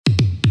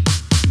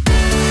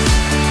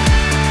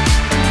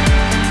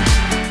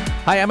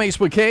Hi, I'm Ace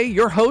McKay,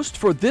 your host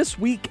for this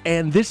week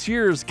and this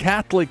year's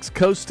Catholics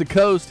Coast to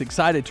Coast.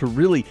 Excited to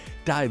really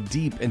dive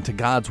deep into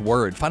God's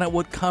Word. Find out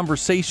what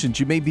conversations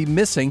you may be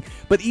missing,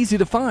 but easy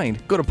to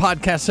find. Go to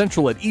Podcast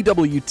Central at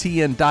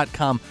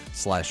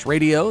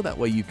EWTN.com/radio. That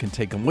way you can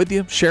take them with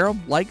you, share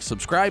them, like,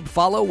 subscribe,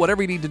 follow,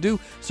 whatever you need to do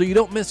so you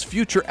don't miss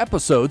future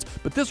episodes.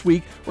 But this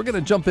week, we're going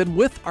to jump in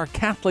with our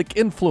Catholic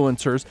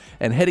influencers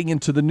and heading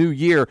into the new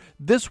year.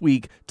 This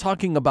week,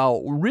 talking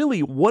about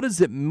really what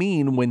does it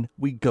mean when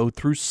we go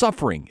through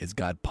suffering? Is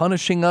God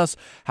punishing us?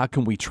 How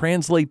can we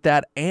translate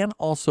that and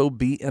also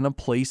be in a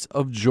place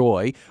of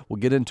joy? We'll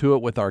get into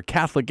it with our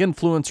Catholic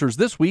influencers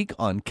this week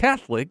on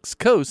Catholics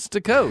Coast to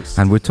Coast.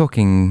 And we're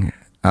talking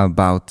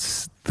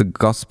about the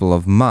Gospel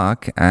of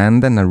Mark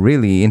and then a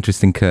really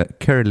interesting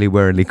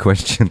curly-whirly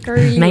question.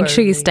 Make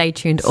sure you stay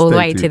tuned all the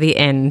way to the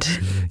end.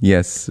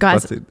 Yes.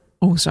 Guys,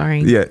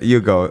 sorry. Yeah,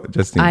 you go,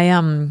 Justine. I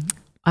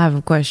have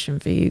a question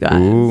for you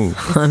guys. Ooh.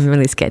 I'm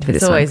really scared for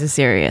this one. It's always a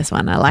serious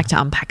one. I like to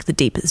unpack the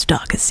deepest,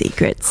 darkest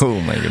secrets. Oh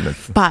my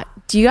goodness. But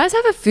do you guys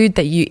have a food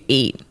that you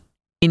eat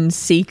in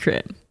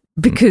secret?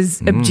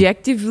 Because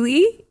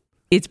objectively,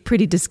 it's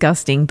pretty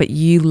disgusting, but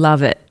you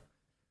love it.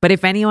 But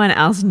if anyone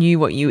else knew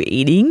what you were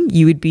eating,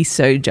 you would be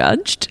so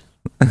judged.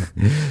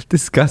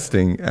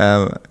 Disgusting.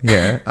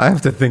 Yeah, I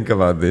have to think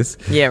about this.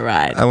 Yeah,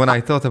 right. And when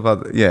I thought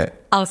about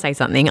I'll say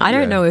something. I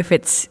don't know if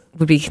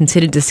would be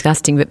considered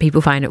disgusting, but people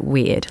find it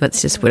weird.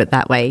 Let's just put it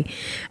that way.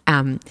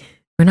 When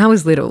I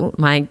was little,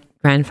 my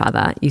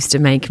grandfather used to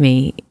make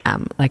me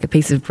like a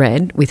piece of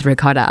bread with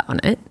ricotta on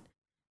it.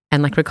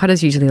 And like ricotta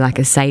is usually like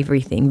a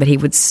savoury thing, but he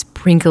would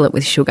sprinkle it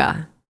with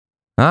sugar.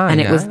 And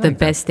it was the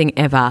best thing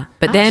ever.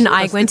 But then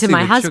I went to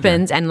my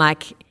husband's and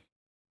like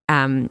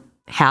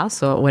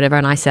house or whatever,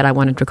 and I said I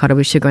wanted ricotta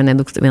with sugar, and they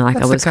looked at me like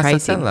I was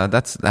crazy.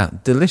 That's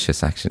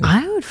delicious, actually.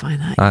 I would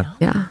find that.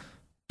 Yeah.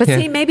 But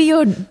see, maybe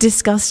your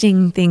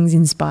disgusting things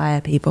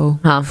inspire people.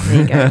 Oh,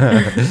 there you go.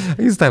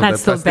 I used to have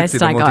That's the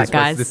best I got,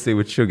 guys.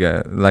 With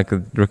sugar, like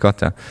a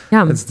ricotta.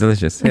 Yum. It's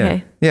delicious. Yeah.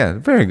 Okay. Yeah,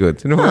 very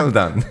good. Well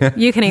done.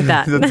 You can eat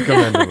that. That's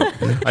commendable.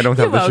 I don't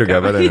have the sugar,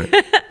 but anyway.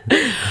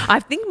 I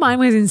think mine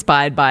was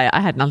inspired by I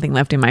had nothing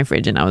left in my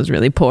fridge and I was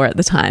really poor at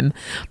the time.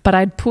 But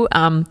I'd put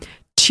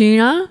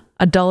tuna,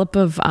 a dollop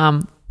of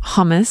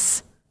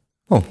hummus.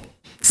 Oh.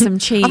 Some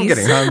cheese. I'm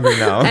getting hungry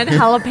now. And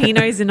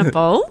jalapenos in a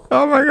bowl.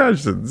 Oh my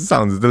gosh, it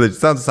sounds delicious.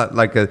 Sounds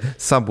like a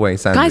Subway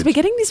sandwich. Guys, we're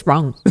getting this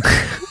wrong.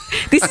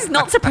 This is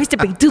not supposed to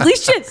be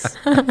delicious.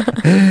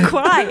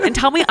 Cry and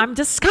tell me I'm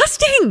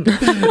disgusting.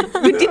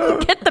 You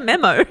didn't get the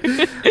memo.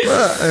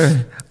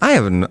 Well, I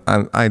haven't.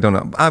 I don't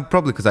know.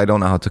 Probably because I don't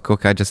know how to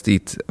cook. I just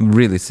eat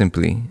really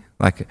simply.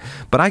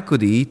 But I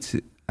could eat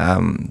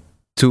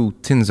 2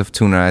 tins of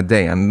tuna a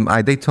day, and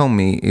they told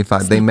me if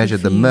they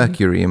measured the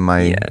mercury in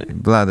my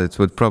blood, it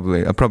would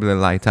probably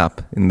light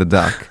up in the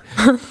dark.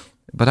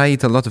 But I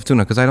eat a lot of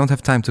tuna because I don't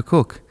have time to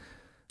cook.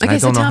 Okay, I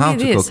don't know tell how me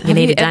to this: cook. have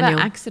you ever Daniel.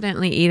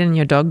 accidentally eaten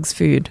your dog's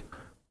food,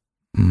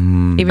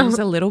 even just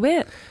a little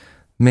bit?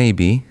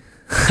 Maybe.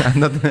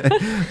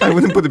 I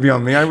wouldn't put it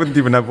beyond me. I wouldn't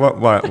even have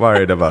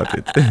worried about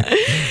it.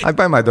 I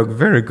buy my dog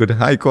very good,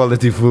 high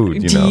quality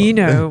food. Do you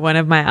know one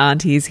of my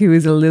aunties who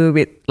was a little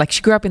bit like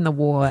she grew up in the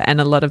war and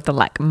a lot of the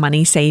like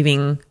money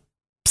saving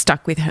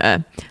stuck with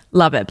her.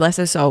 Love it. Bless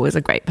her soul, was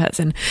a great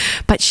person.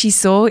 But she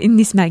saw in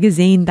this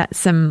magazine that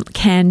some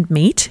canned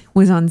meat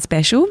was on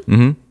special.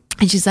 Mm-hmm.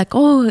 And she's like,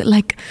 oh,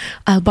 like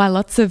I'll buy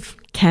lots of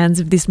cans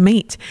of this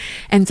meat.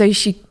 And so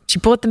she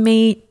bought the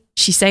meat.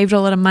 She saved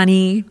a lot of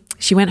money.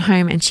 She went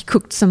home and she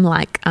cooked some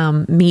like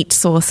meat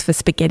sauce for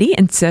spaghetti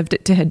and served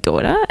it to her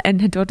daughter. And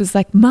her daughter's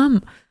like,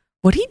 Mum,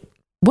 what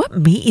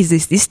meat is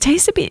this? This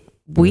tastes a bit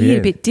weird,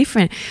 a bit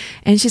different.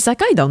 And she's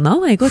like, I don't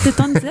know. I got it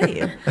on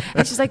sale.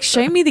 And she's like,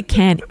 show me the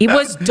can. It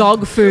was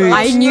dog food.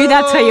 I knew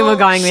that's where you were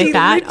going with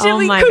that.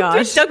 Oh my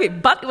gosh. Dog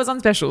food, but it was on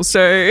special.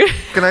 So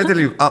can I tell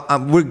you,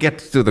 we'll get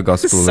to the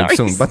gospel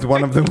soon, but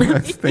one of the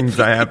worst things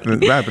that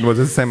happened was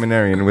a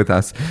seminarian with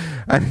us,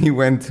 and he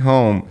went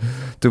home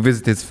to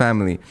visit his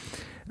family.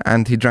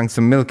 And he drank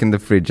some milk in the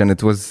fridge, and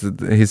it was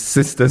his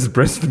sister's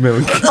breast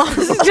milk to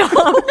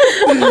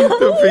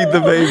feed the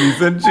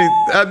babies. And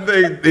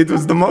it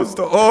was the most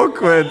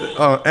awkward.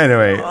 Oh,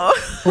 anyway.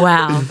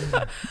 Wow.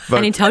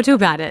 And he told you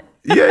about it.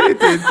 Yeah, it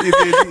did.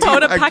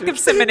 Told a pack of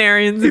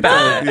seminarians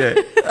about it. Yeah,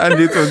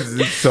 and it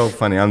was so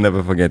funny. I'll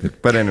never forget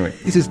it. But anyway.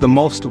 This is the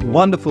most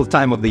wonderful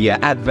time of the year,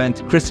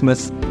 Advent,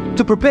 Christmas.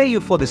 To prepare you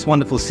for this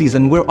wonderful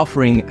season, we're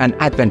offering an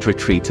Advent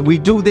retreat. We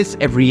do this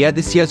every year.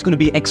 This year is going to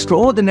be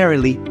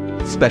extraordinarily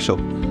special.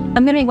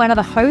 I'm going to be one of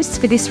the hosts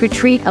for this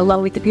retreat,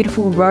 along with the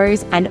beautiful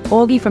Rose and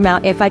Augie from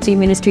our FIG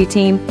ministry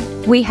team.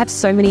 We have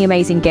so many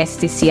amazing guests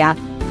this year.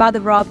 Father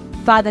Rob,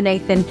 Father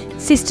Nathan,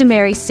 Sister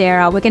Mary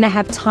Sarah. We're going to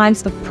have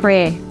times of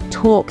prayer,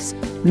 talks,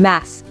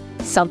 mass,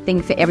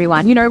 something for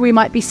everyone. You know, we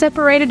might be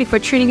separated if we're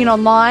tuning in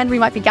online. We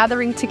might be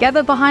gathering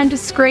together behind a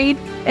screen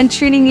and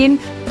tuning in.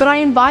 But I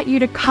invite you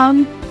to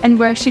come and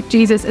worship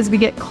Jesus as we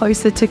get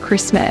closer to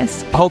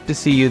Christmas. Hope to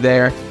see you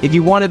there. If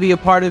you want to be a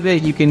part of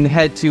it, you can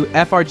head to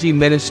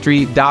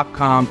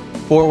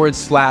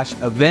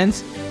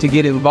frgministry.com/events to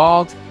get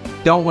involved.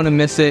 don't want to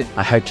miss it.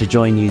 I hope to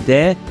join you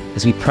there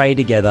as we pray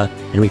together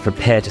and we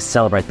prepare to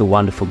celebrate the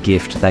wonderful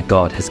gift that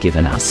God has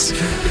given us.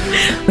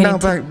 Now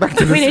back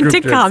to the We need to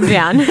scriptures. calm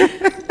down.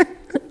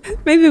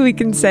 Maybe we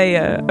can say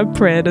a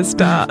prayer to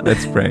start.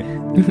 Let's pray.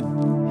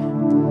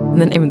 In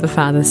the name of the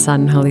Father,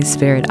 Son, Holy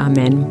Spirit,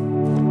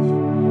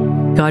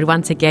 Amen. God,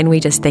 once again, we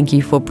just thank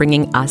you for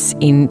bringing us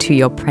into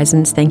your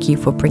presence. Thank you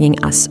for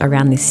bringing us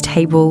around this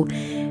table.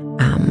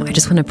 I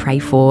just want to pray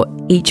for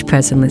each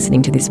person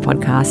listening to this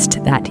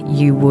podcast that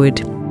you would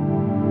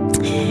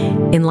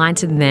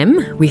enlighten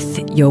them with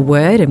your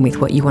word and with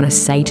what you want to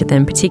say to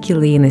them,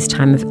 particularly in this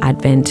time of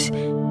Advent,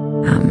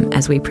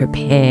 as we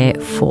prepare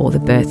for the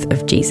birth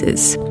of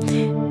Jesus.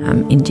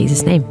 In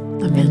Jesus' name,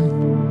 amen.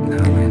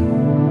 Amen.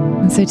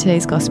 And so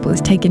today's gospel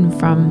is taken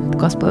from the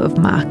Gospel of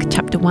Mark,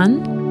 chapter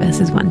 1,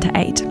 verses 1 to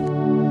 8.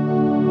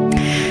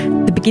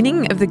 The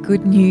beginning of the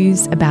good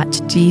news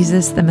about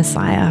Jesus the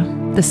Messiah,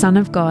 the Son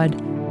of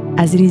God,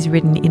 as it is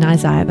written in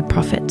Isaiah the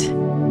prophet.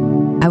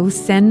 I will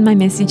send my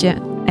messenger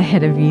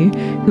ahead of you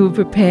who will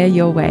prepare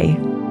your way,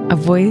 a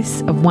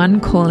voice of one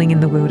calling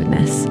in the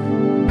wilderness.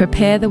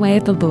 Prepare the way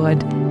of the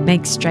Lord,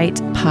 make straight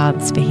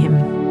paths for him.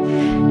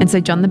 And so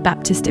John the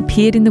Baptist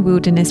appeared in the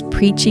wilderness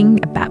preaching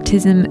a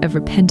baptism of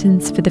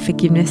repentance for the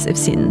forgiveness of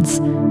sins.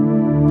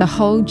 The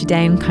whole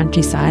Judean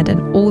countryside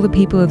and all the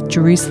people of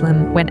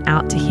Jerusalem went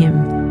out to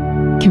him.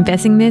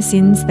 Confessing their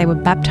sins, they were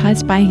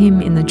baptized by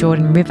him in the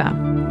Jordan River.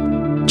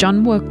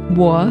 John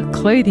wore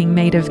clothing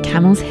made of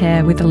camel's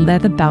hair with a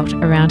leather belt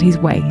around his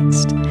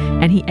waist,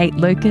 and he ate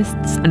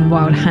locusts and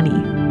wild honey.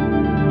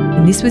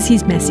 And this was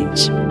his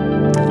message.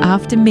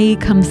 After me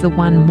comes the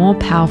one more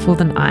powerful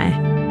than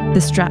I, the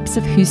straps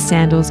of whose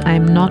sandals I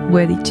am not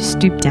worthy to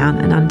stoop down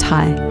and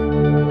untie.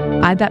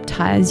 I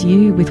baptize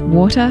you with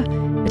water,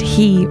 but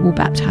he will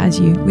baptize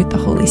you with the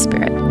Holy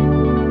Spirit.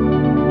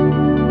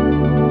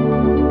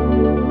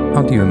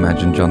 How do you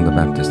imagine John the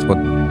Baptist? What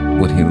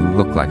would he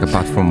look like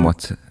apart from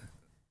what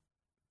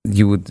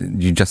you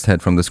just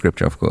heard from the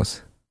scripture, of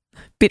course?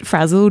 Bit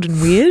frazzled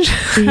and weird.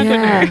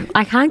 Yeah,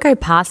 I can't go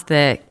past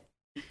the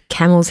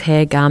camel's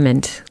hair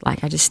garment.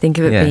 Like, I just think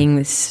of it being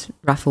this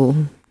ruffle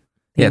thing.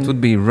 Yeah, it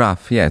would be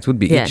rough. Yeah, it would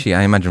be itchy,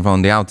 I imagine,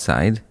 from the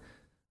outside.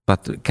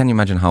 But can you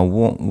imagine how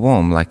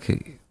warm,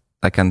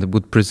 and it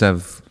would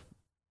preserve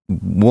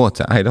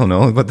water? I don't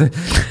know, but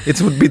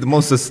it would be the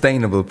most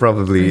sustainable,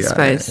 probably, I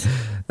suppose.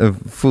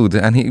 Food.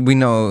 And we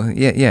know,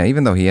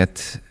 even though he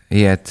had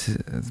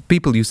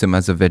people used him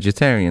as a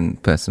vegetarian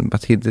person,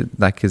 but he did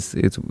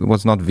it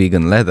was not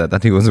vegan leather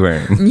that he was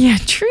wearing. Yeah,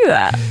 true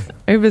that.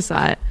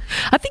 Oversight.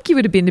 I think he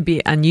would have been a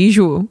bit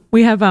unusual.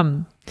 We have,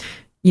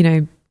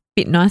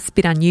 bit nice,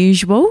 bit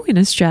unusual in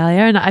Australia.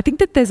 And I think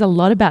that there's a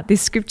lot about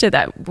this scripture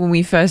that when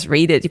we first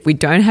read it, if we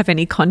don't have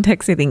any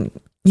context, I think,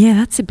 yeah,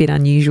 that's a bit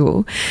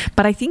unusual.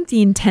 But I think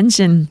the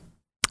intention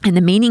and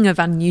the meaning of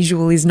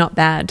unusual is not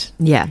bad.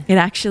 Yeah. It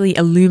actually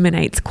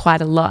illuminates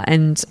quite a lot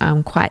and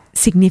quite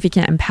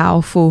significant and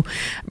powerful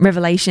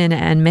revelation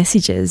and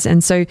messages.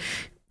 And so,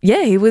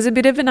 yeah, he was a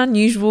bit of an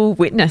unusual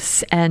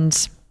witness,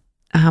 and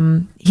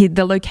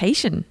the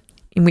location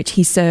in which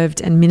he served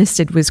and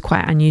ministered was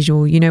quite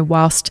unusual.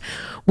 Whilst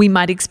we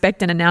might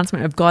expect an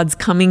announcement of God's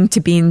coming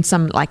to be in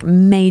some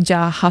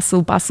major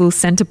hustle bustle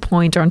center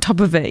point or on top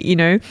of it,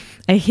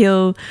 a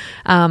hill,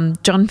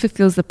 John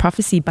fulfills the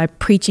prophecy by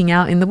preaching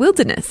out in the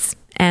wilderness.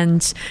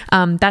 And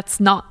that's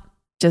not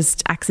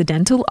just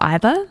accidental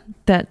either,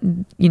 that,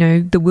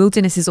 the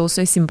wilderness is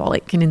also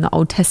symbolic. And in the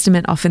Old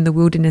Testament, often the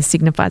wilderness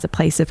signifies a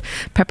place of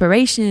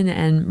preparation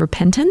and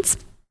repentance.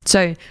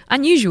 So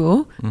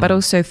unusual, but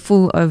also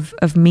full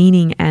of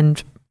meaning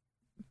and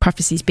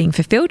prophecies being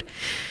fulfilled.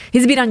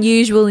 He's a bit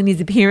unusual in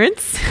his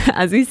appearance.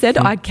 As we said,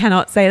 I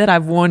cannot say that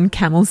I've worn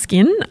camel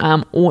skin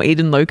or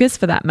eaten locusts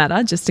for that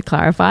matter, just to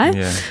clarify,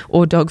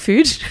 or dog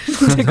food,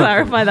 to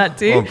clarify that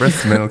too. Or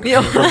breast milk.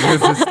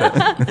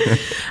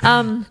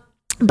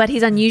 But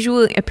his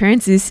unusual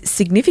appearance is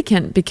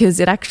significant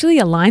because it actually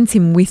aligns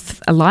him with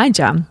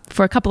Elijah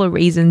for a couple of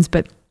reasons,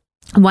 but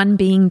one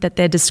being that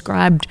they're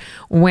described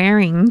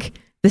wearing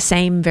the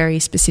same very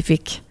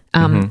specific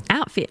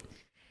outfit,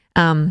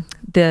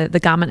 the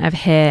garment of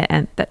hair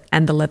and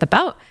the leather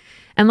belt.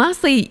 And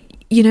lastly,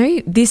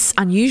 this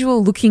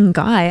unusual looking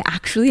guy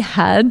actually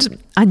had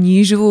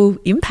unusual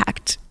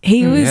impact.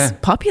 He was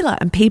popular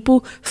and people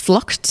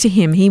flocked to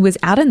him. He was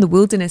out in the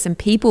wilderness and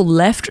people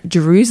left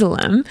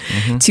Jerusalem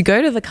to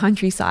go to the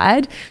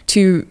countryside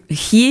to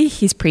hear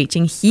his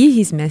preaching, hear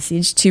his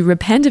message, to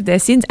repent of their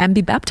sins and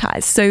be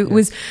baptized. So it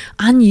was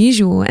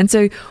unusual. And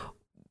so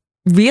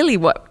really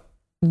what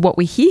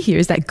we hear here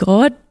is that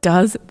God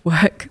does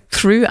work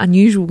through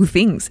unusual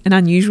things and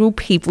unusual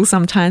people,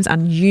 sometimes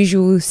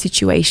unusual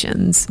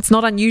situations. It's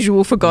not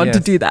unusual for God to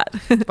do that.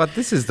 But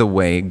this is the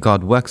way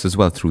God works as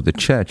well through the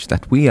church,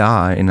 that we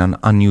are in an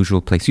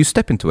unusual place. You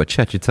step into a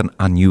church, it's an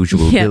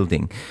unusual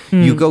building.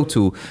 You go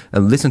to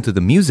listen to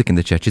the music in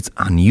the church, it's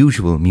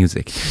unusual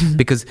music.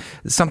 Because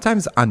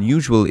sometimes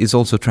unusual is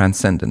also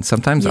transcendent.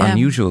 Sometimes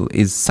unusual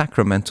is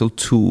sacramental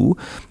to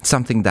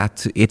something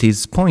that it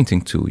is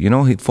pointing to. You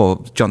know,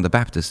 for John the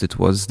Baptist, it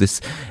was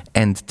this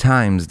end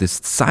times,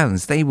 this silence.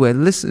 They were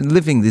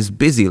living this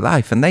busy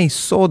life, and they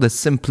saw the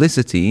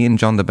simplicity in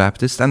John the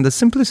Baptist and the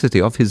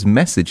simplicity of his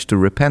message to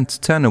repent,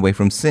 turn away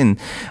from sin.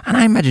 And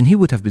I imagine he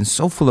would have been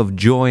so full of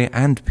joy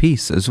and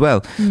peace as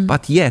well.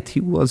 But yet he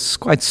was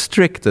quite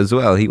strict as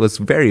well. He was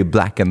very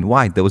black and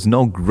white. There was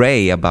no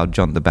gray about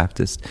John the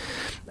Baptist.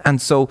 And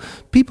so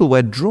people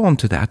were drawn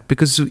to that,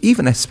 because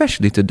even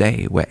especially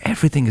today, where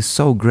everything is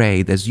so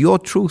grey, there's your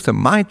truth and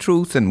my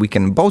truth, and we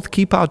can both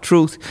keep our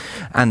truth,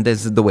 and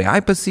there's the way I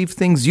perceive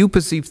things, you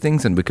perceive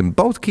things, and we can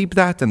both keep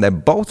that, and they're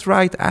both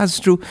right as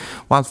true.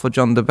 While for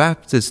John the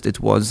Baptist, it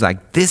was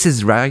like, this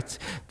is right,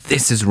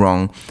 this is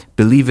wrong,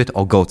 believe it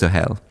or go to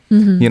hell.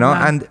 You know,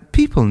 and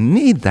people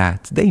need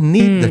that. They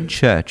need the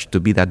church to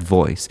be that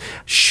voice.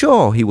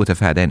 Sure, he would have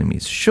had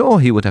enemies. Sure,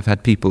 he would have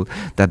had people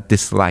that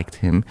disliked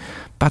him.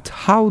 But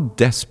how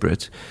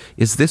desperate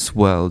is this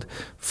world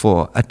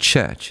for a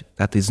church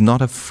that is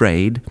not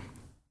afraid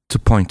to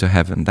point to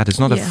heaven, that is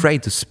not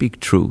afraid to speak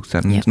truth,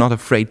 and not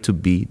afraid to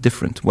be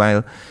different?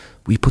 While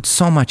we put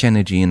so much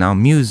energy in our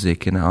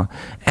music, in our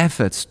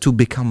efforts to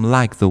become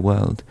like the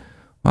world,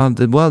 while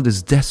the world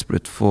is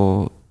desperate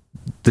for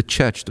the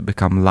church to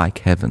become like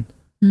heaven.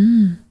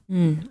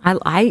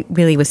 I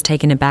really was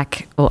taken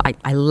aback, or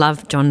I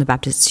love John the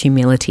Baptist's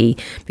humility,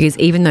 because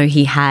even though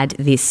he had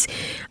this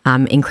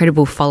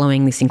incredible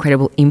following, this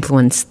incredible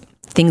influence,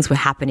 things were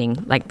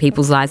happening, like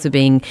people's lives were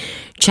being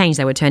changed,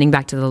 they were turning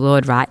back to the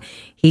Lord, right?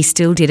 He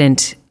still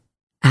didn't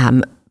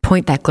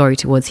point that glory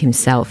towards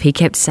himself. He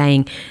kept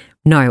saying,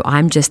 no,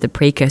 I'm just the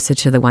precursor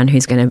to the one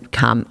who's going to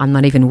come. I'm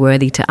not even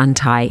worthy to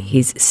untie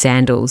his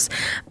sandals.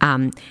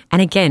 And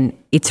again,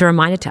 it's a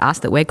reminder to us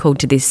that we're called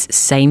to this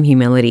same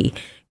humility.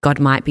 God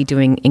might be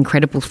doing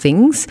incredible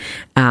things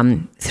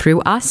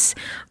through us,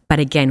 but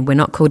again, we're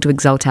not called to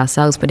exalt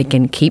ourselves, but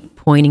again, keep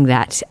pointing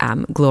that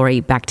glory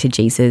back to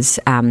Jesus.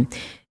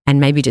 And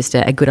maybe just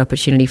a good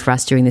opportunity for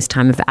us during this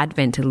time of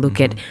Advent to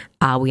look at,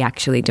 are we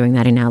actually doing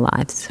that in our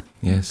lives?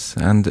 Yes,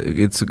 and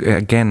it's,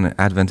 again,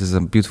 Advent is a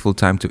beautiful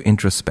time to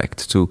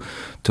introspect,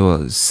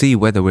 to see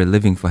whether we're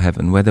living for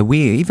heaven, whether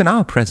even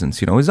our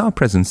presence, is our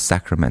presence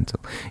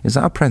sacramental? Is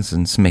our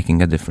presence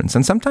making a difference?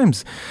 And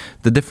sometimes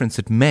the difference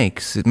it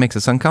makes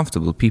us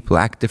uncomfortable. People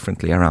act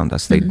differently around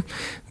us. They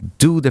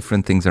do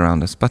different things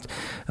around us. But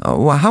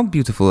how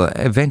beautiful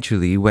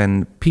eventually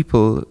when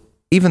people,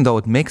 even though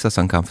it makes us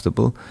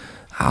uncomfortable,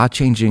 are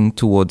changing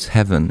towards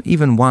heaven,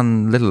 even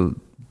one little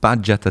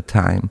budge at a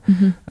time.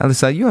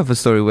 Alyssa, you have a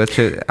story which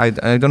I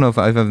don't know if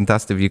I haven't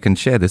asked if you can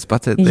share this,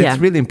 but it's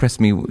really impressed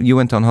me. You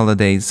went on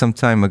holiday some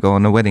time ago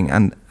on a wedding,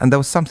 and there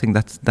was something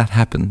that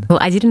happened. Well,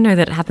 I didn't know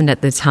that it happened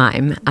at the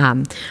time,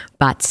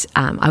 but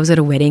I was at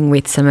a wedding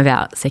with some of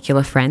our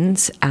secular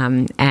friends,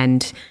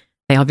 and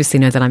they obviously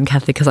know that I'm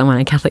Catholic because I'm on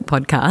a Catholic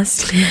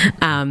podcast.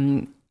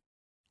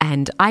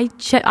 And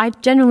I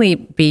generally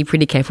be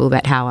pretty careful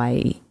about how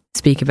I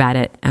speak about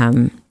it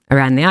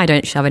around there. I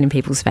don't shove it in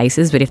people's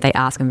faces, but if they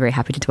ask, I'm very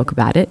happy to talk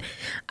about it.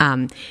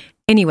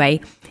 Anyway,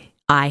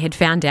 I had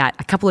found out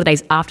a couple of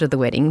days after the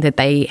wedding that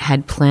they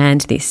had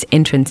planned this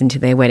entrance into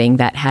their wedding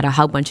that had a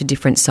whole bunch of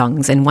different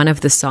songs, and one of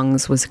the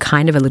songs was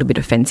kind of a little bit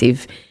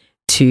offensive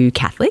to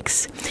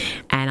Catholics,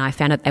 and I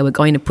found out they were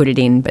going to put it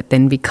in, but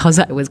then because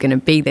I was going to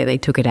be there, they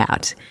took it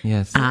out.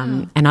 Yes.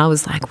 And I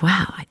was like,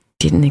 wow, I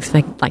didn't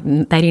expect,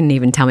 they didn't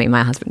even tell me,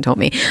 my husband told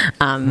me.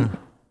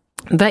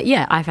 But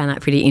yeah, I found that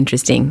pretty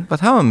interesting. But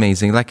how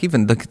amazing,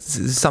 even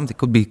something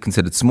could be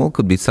considered small,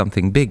 could be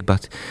something big,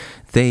 but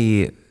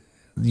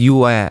you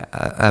were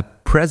a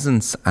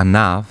presence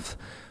enough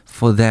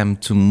for them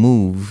to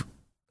move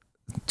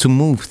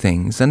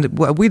things. And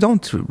we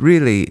don't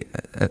really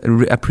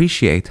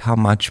appreciate how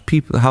much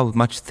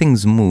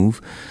things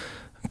move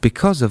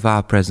because of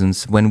our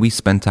presence when we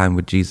spend time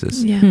with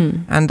Jesus.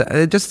 And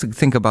just to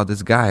think about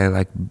this guy,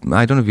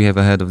 I don't know if you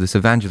ever heard of this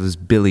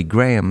evangelist, Billy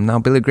Graham. Now,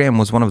 Billy Graham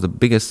was one of the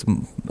biggest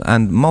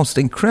and most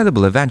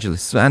incredible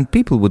evangelists, and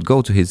people would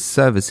go to his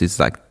services,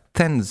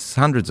 tens,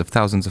 hundreds of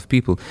thousands of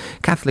people,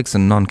 Catholics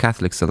and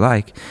non-Catholics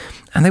alike,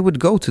 and they would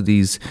go to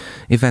these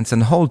events,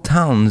 and whole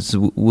towns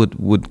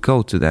would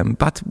go to them.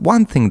 But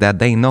one thing that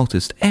they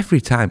noticed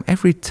every town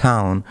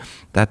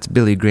that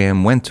Billy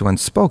Graham went to and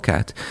spoke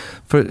at,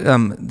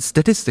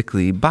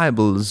 statistically,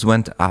 Bibles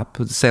went up,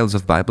 sales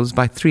of Bibles,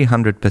 by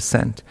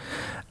 300%.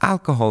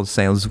 Alcohol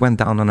sales went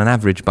down on an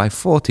average by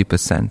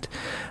 40%,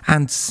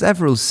 and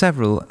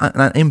several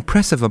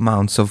impressive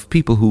amounts of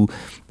people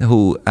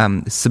who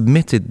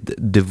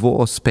submitted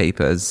divorce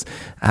papers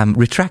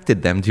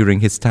retracted them during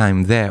his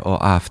time there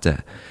or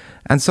after.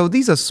 And so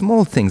these are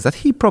small things that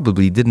he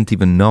probably didn't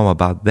even know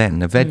about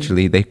then.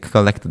 Eventually, they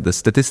collected the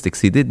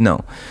statistics he did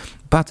know.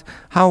 But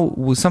how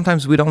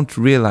sometimes we don't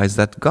realize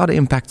that God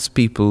impacts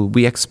people.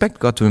 We expect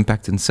God to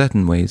impact in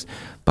certain ways,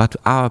 but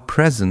our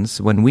presence,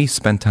 when we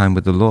spend time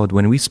with the Lord,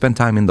 when we spend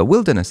time in the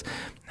wilderness,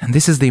 and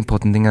this is the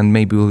important thing, and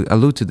maybe we'll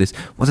allude to this.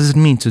 What does it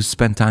mean to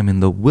spend time in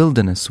the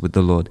wilderness with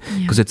the Lord?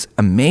 Because it's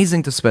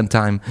amazing to spend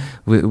time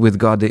with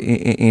God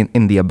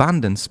in the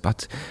abundance,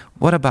 but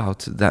what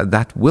about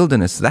that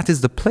wilderness? That is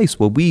the place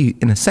where we,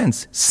 in a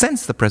sense,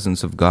 sense the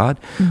presence of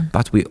God,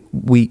 but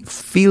we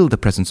feel the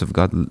presence of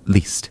God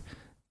least.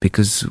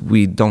 Because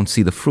we don't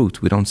see the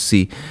fruit, we don't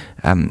see,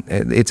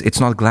 it's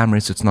not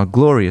glamorous, it's not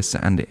glorious,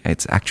 and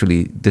it's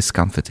actually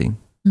discomforting.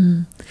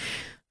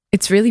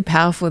 It's really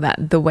powerful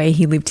that the way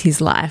he lived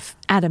his life,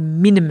 at a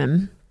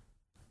minimum,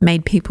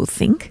 made people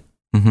think.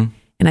 And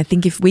I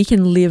think if we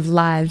can live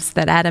lives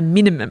that at a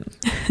minimum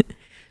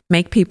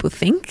make people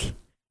think,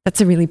 that's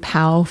a really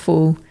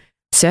powerful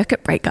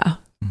circuit breaker.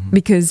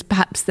 Because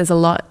perhaps there's a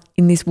lot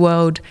in this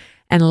world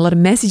and a lot of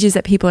messages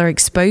that people are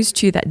exposed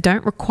to that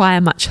don't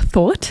require much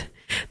thought,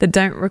 that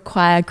don't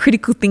require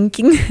critical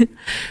thinking.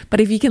 But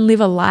if you can live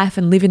a life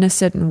and live in a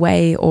certain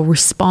way or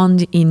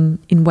respond in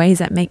ways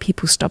that make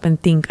people stop and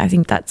think, I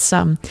think that's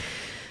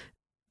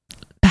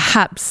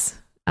perhaps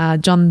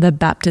John the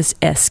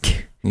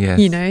Baptist-esque,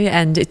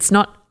 and it's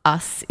not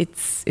us,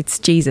 it's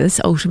Jesus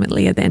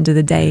ultimately at the end of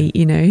the day,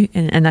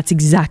 and that's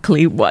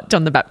exactly what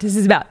John the Baptist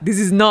is about. This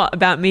is not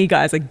about me,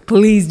 guys. Like,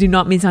 please do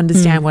not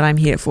misunderstand what I'm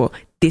here for.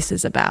 This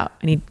is about,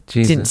 and he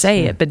didn't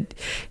say it, but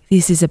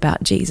this is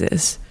about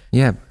Jesus.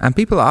 Yeah, and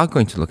people are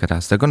going to look at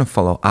us. They're going to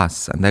follow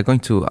us, and they're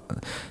going to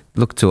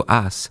look to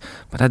us.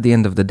 But at the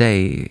end of the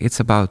day, it's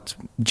about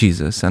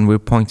Jesus, and we're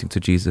pointing to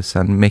Jesus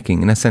and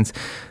making, in a sense,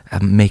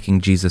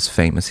 making Jesus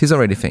famous. He's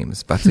already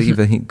famous, but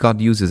even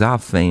God uses our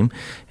fame,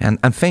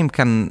 and fame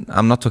can.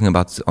 I'm not talking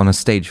about on a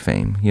stage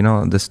fame.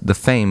 The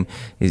fame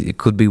it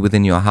could be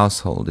within your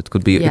household. It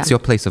could be it's your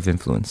place of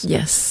influence.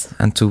 Yes,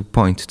 and to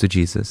point to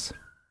Jesus.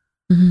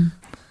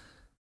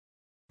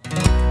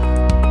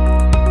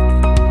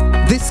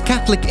 This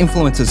Catholic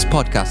Influencers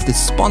podcast is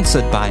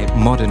sponsored by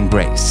Modern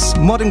Grace.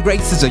 Modern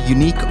Grace is a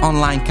unique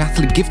online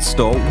Catholic gift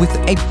store with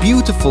a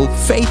beautiful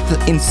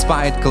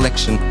faith-inspired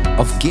collection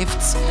of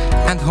gifts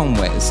and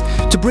homewares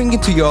to bring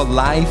into your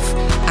life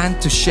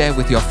and to share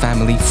with your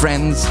family,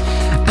 friends,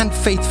 and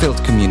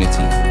faith-filled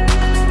community.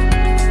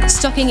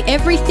 Stocking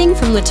everything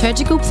from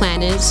liturgical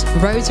planners,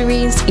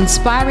 rosaries,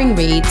 inspiring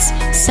reads,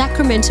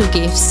 sacramental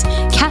gifts,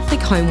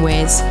 Catholic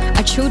homewares,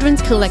 a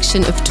children's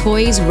collection of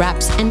toys,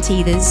 wraps and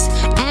teethers,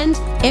 and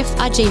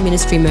FRG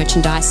ministry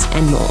merchandise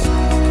and more.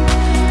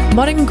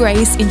 Modern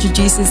Grace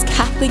introduces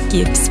Catholic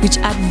gifts which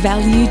add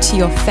value to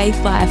your faith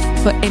life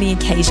for any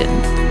occasion.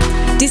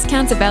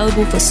 Discounts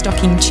available for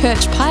stocking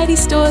church piety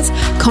stores,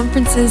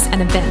 conferences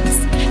and events.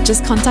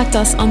 Just contact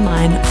us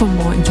online for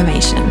more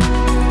information.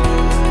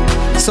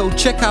 So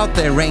check out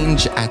their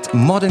range at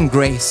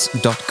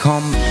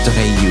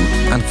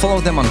moderngrace.com.au and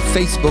follow them on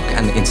Facebook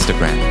and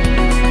Instagram.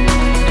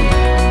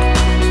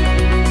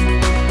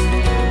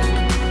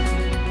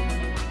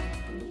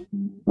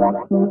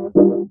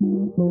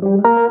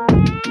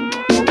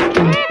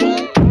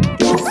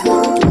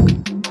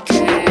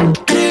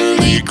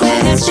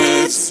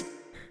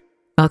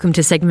 Welcome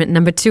to segment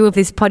number 2 of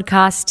this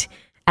podcast.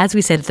 As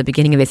we said at the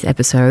beginning of this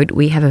episode,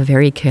 we have a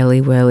very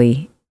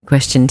curly-whirly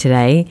question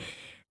today.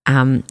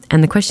 And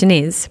the question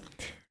is,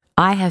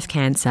 I have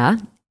cancer.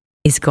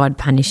 Is God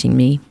punishing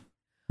me?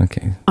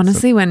 Okay.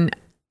 Honestly,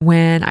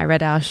 when I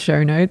read our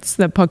show notes,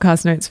 the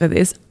podcast notes for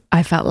this,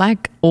 I felt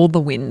like all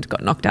the wind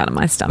got knocked out of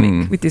my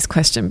stomach with this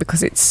question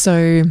because it's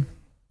so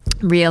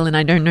real and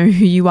I don't know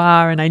who you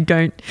are and I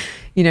don't,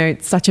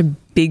 it's such a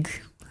big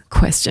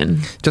question.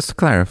 Just to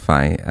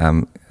clarify,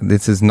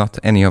 this is not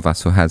any of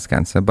us who has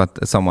cancer,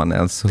 but someone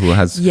else who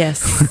has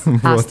asked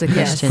the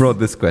question. Brought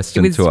this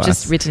question to us. It was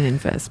just written in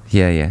verse.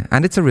 Yeah,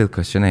 and it's a real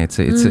question.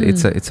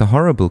 It's a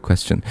horrible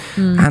question,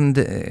 and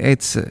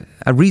it's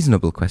a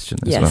reasonable question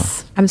as well.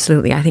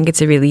 Absolutely. I think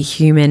it's a really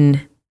human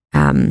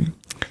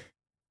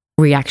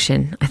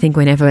reaction. I think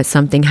whenever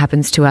something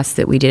happens to us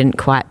that we didn't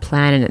quite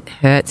plan and it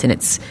hurts and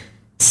it's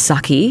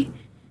sucky,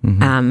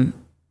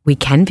 we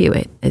can view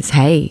it as,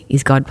 hey,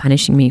 is God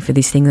punishing me for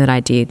this thing that I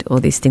did or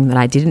this thing that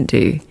I didn't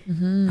do?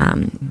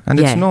 And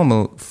it's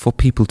normal for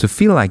people to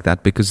feel like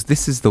that because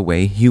this is the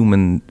way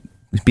human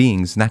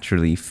beings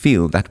naturally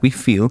feel, that we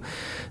feel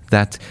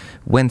that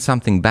when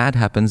something bad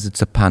happens,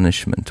 it's a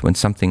punishment. When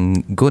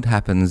something good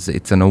happens,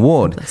 it's an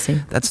award.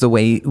 That's the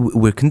way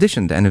we're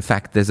conditioned. And in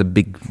fact, there's a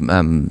big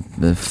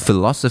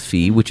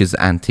philosophy which is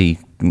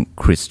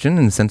anti-Christian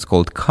in a sense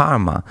called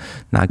karma.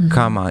 Now,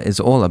 karma is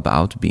all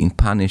about being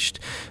punished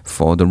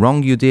for the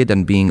wrong you did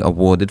and being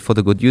awarded for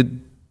the good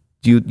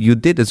you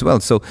did as well.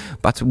 So,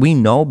 but we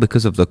know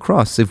because of the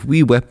cross, if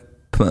we were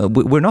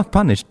we're not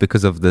punished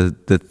because of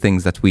the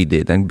things that we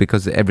did, and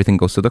because everything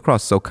goes to the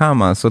cross. So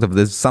karma, sort of,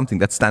 there's something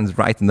that stands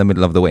right in the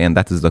middle of the way, and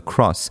that is the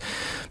cross.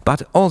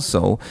 But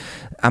also,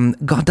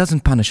 God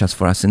doesn't punish us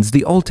for our sins.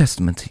 The Old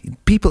Testament,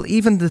 people,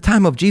 even the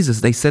time of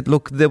Jesus, they said,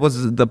 look, there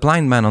was the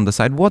blind man on the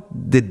side.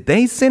 What, did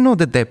they sin or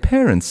did their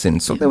parents sin?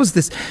 So there was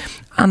this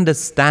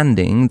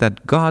understanding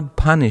that God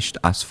punished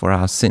us for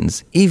our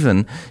sins.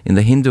 Even in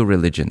the Hindu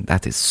religion,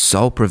 that is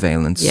so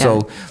prevalent. Yeah.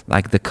 So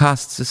like the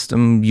caste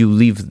system, you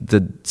leave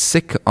the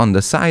sick on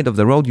the side of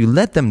the road, you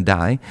let them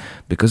die,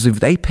 because if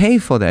they pay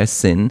for their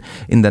sin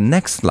in the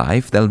next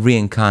life, they'll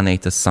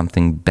reincarnate as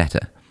something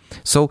better.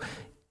 So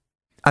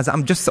as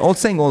I'm just all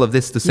saying all of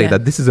this to say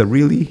that this is a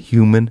really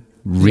human,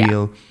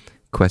 real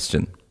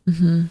question.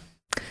 Mm-hmm.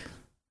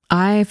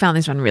 I found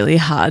this one really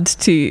hard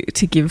to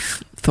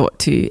give thought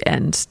to,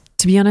 and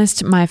to be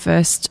honest, my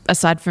first,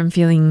 aside from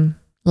feeling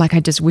like I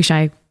just wish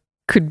I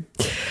could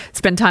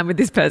spend time with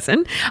this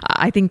person,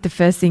 I think the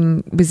first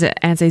thing was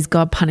the answer is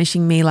God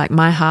punishing me. Like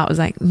my heart was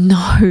like,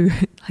 no,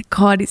 like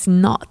God is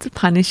not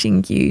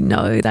punishing you.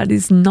 No, that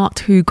is not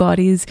who God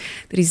is.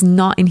 That is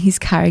not in his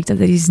character.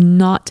 That is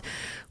not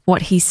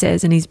what he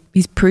says. And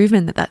he's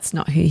proven that that's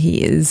not who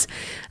he is.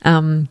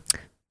 And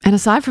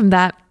aside from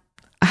that,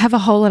 I have a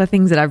whole lot of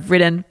things that I've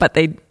written, but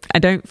I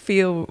don't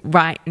feel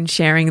right in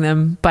sharing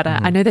them. But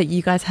I know that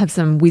you guys have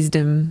some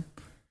wisdom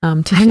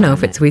to share. I don't know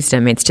if it's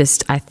wisdom. It's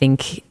just, I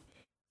think,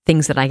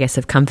 things that I guess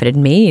have comforted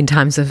me in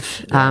times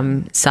of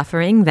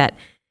suffering that,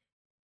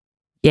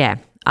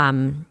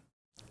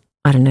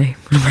 I don't know.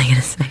 What am I going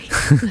to say?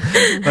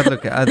 But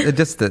look,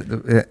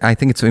 I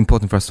think it's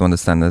important for us to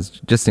understand,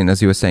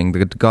 as you were saying,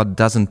 that God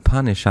doesn't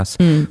punish us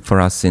for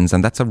our sins,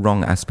 and that's a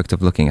wrong aspect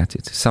of looking at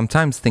it.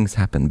 Sometimes things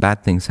happen,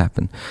 bad things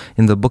happen.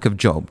 In the book of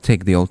Job,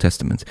 take the Old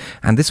Testament,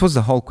 and this was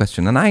the whole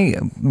question.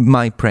 And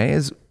my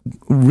prayers,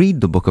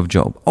 read the book of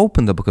Job,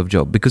 open the book of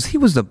Job, because he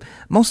was the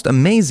most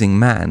amazing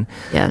man,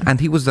 and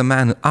he was the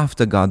man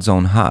after God's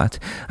own heart,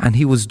 and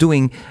he was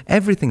doing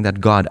everything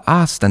that God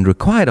asked and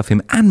required of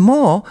him, and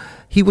more.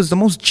 He was the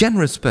most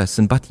generous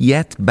person, but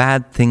yet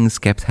bad things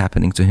kept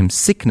happening to him.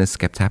 Sickness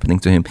kept happening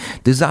to him.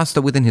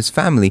 Disaster within his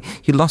family.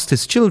 He lost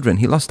his children.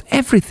 He lost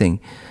everything,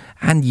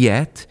 and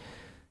yet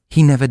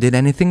he never did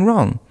anything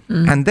wrong.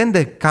 And then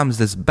there comes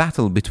this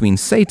battle between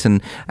Satan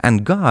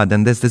and God,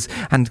 and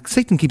and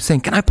Satan keeps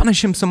saying, can I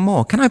punish him some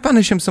more? Can I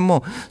punish him some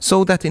more?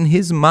 So that in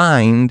his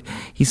mind,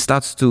 he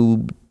starts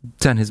to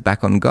turn his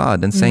back on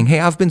God and saying, hey,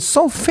 I've been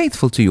so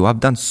faithful to you. I've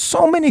done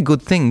so many good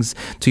things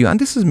to you. And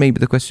this is maybe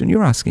the question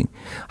you're asking.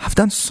 I've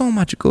done so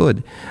much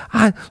good.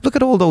 Look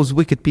at all those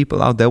wicked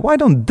people out there. Why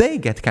don't they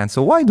get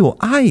cancer? Why do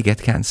I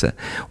get cancer?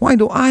 Why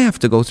do I have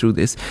to go through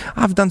this?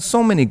 I've done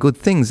so many good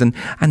things, and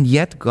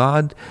yet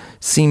God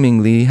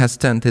seemingly has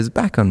turned his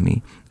back on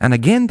me. And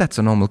again, that's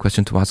a normal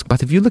question to ask.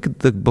 But if you look at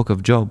the book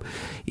of Job,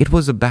 it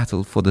was a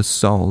battle for the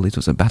soul. It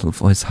was a battle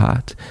for his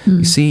heart.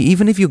 You see,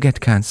 even if you get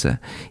cancer,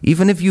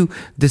 even if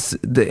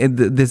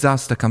the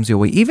disaster comes your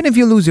way, even if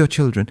you lose your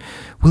children,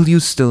 will you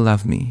still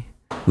love me?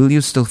 Will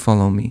you still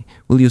follow me?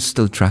 Will you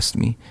still trust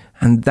me?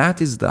 And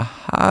that is the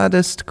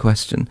hardest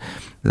question,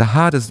 the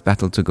hardest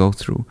battle to go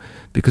through,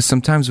 because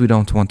sometimes we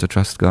don't want to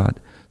trust God.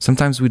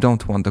 Sometimes we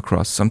don't want the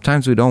cross.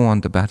 Sometimes we don't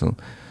want the battle.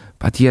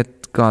 But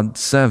yet God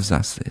serves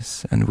us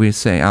this, and we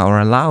say, or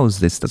allows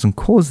this, doesn't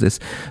cause this,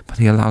 but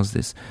he allows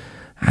this.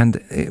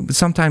 And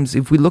sometimes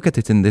if we look at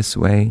it in this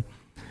way,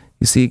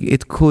 you see,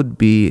 it could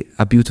be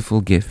a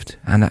beautiful gift.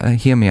 And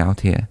hear me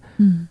out here.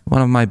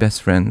 One of my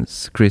best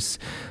friends, Chris,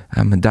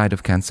 died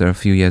of cancer a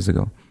few years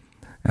ago.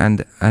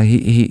 And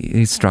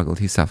he struggled,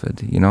 he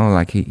suffered,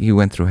 like he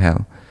went through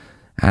hell.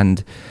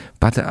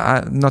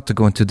 But not to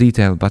go into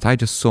detail, but I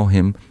just saw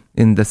him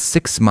in the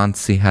 6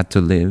 months he had to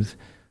live.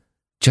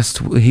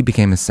 He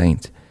became a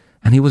saint,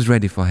 and he was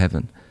ready for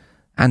heaven.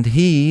 And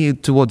he,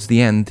 towards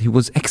the end, he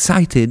was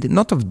excited,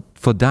 not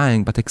for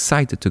dying, but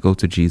excited to go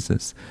to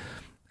Jesus.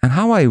 And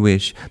how I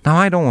wish, now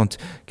I don't want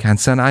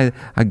cancer,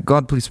 and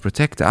God, please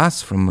protect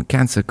us from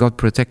cancer, God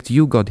protect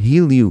you, God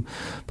heal you.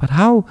 But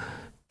how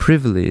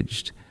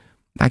privileged,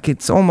 like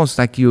it's almost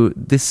like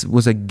this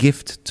was a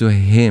gift to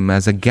him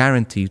as a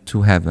guarantee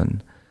to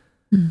heaven.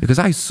 Because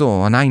I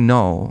saw and I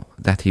know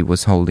that he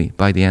was holy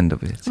by the end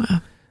of it.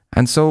 Wow.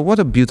 And so what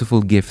a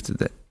beautiful gift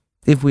that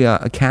if we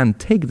can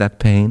take that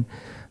pain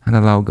and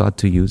allow God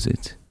to use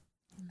it.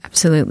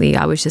 Absolutely.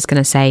 I was just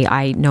going to say,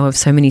 I know of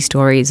so many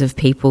stories of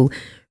people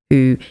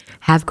who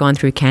have gone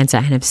through cancer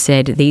and have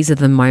said, these are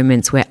the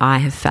moments where I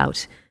have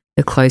felt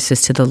the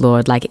closest to the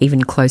Lord, like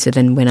even closer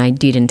than when I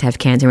didn't have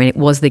cancer. And it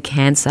was the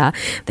cancer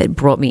that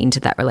brought me into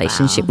that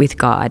relationship with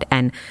God.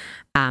 And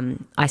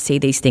I see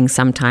these things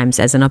sometimes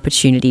as an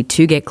opportunity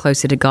to get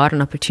closer to God,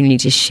 an opportunity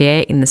to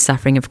share in the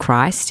suffering of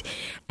Christ.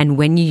 And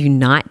when you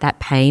unite that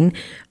pain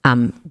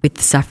with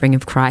the suffering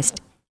of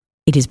Christ,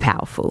 it is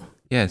powerful.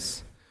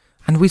 Yes.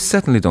 And we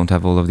certainly don't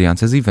have all of the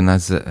answers, even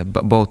as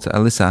both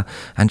Alyssa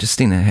and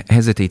Justina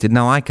hesitated.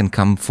 Now I can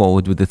come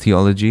forward with the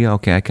theology.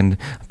 Okay, I can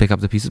pick up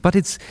the pieces, but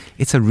it's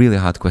a really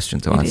hard question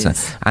to answer,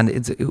 and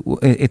it's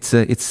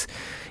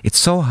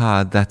so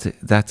hard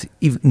that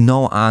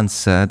no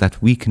answer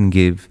that we can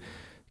give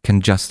can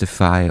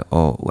justify,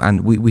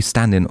 and we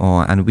stand in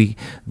awe, and we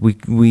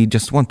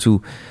just want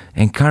to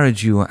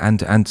encourage you and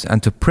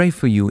to pray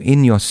for you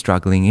in your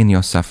struggling, in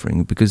your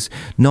suffering, because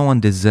no one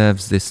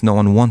deserves this, no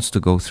one wants to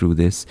go through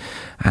this,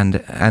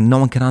 and no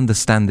one can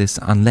understand this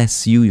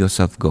unless you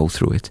yourself go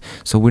through it.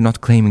 So we're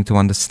not claiming to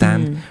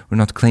understand, we're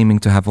not claiming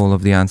to have all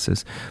of the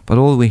answers, but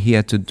all we're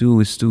here to do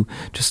is to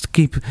just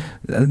keep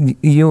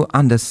you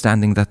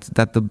understanding that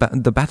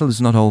the battle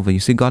is not over.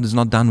 You see, God is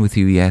not done with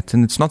you yet,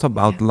 and it's not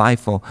about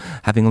life or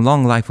having a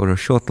long life or a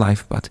short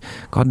life, but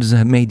God has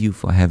made you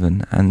for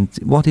heaven. And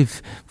what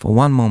if for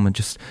one moment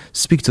just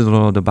speak to the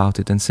Lord about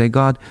it and say,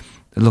 God,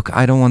 look,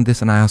 I don't want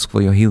this and I ask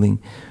for your healing,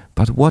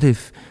 but what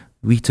if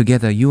we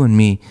together, you and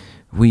me,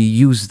 we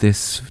use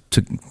this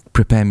to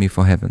prepare me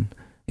for heaven?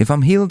 If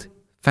I'm healed,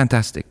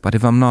 fantastic, but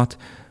if I'm not,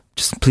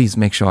 just please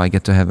make sure I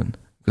get to heaven,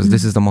 because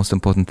this is the most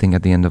important thing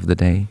at the end of the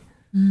day.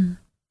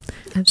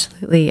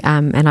 Absolutely.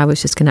 And I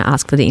was just going to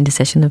ask for the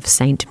intercession of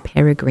Saint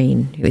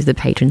Peregrine, who is the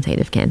patron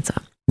saint of cancer.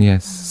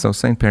 Yes, so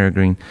Saint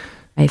Peregrine,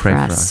 pray for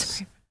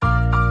us.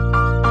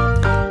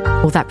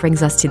 Well, that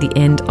brings us to the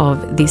end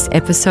of this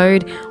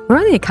episode. We're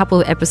only a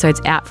couple of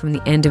episodes out from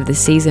the end of the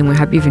season. We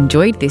hope you've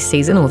enjoyed this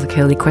season, all the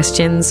curly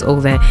questions,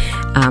 all the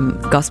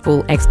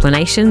gospel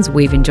explanations.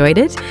 We've enjoyed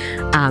it.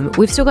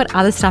 We've still got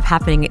other stuff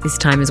happening at this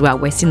time as well.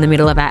 We're still in the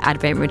middle of our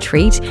Advent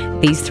retreat,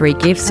 These 3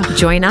 Gifts.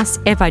 Join us,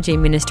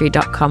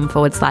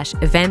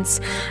 figministry.com/events.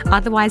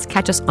 Otherwise,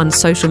 catch us on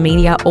social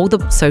media, all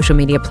the social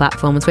media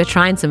platforms. We're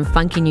trying some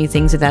funky new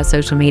things with our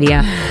social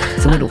media,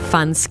 some little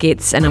fun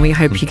skits, and we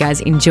hope you guys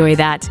enjoy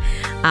that.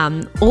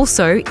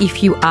 Also,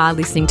 if you are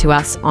listening to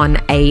us on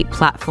a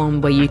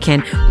platform where you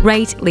can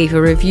rate, leave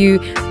a review,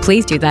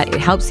 please do that. It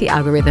helps the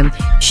algorithm.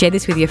 Share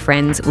this with your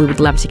friends. We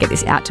would love to get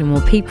this out to more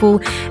people,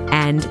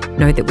 and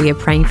know that we are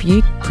praying for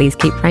you. Please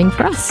keep praying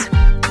for us.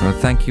 Well,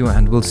 thank you,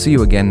 and we'll see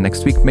you again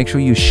next week. Make sure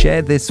you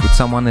share this with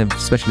someone,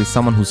 especially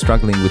someone who's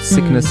struggling with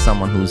sickness,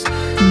 someone who's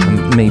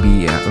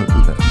maybe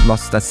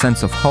lost that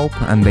sense of hope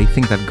and they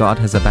think that God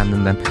has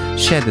abandoned them.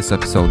 Share this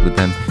episode with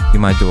them. You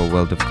might do a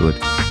world of good.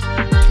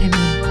 Amen.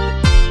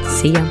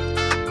 See ya.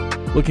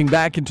 Looking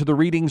back into the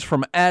readings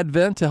from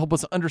Advent to help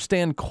us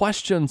understand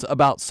questions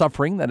about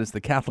suffering, that is the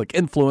Catholic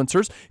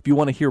Influencers. If you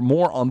want to hear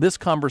more on this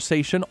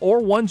conversation or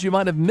ones you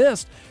might have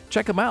missed,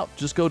 check them out.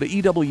 Just go to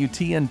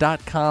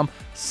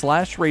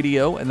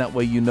ewtn.com/radio, and that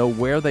way you know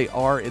where they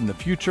are in the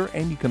future,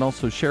 and you can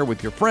also share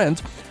with your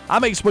friends.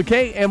 I'm Ace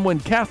McKay, and when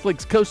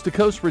Catholics Coast to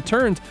Coast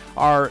returns,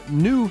 our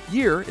new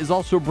year is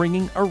also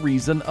bringing a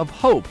reason of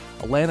hope.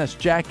 Alanis,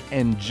 Jack,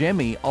 and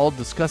Jemmy all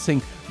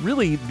discussing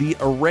really the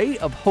Array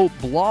of Hope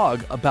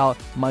blog about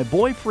my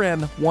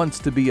boyfriend wants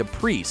to be a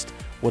priest.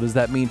 What does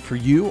that mean for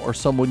you or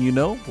someone you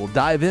know? We'll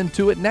dive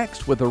into it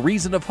next with a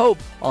reason of hope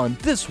on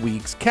this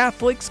week's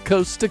Catholics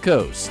Coast to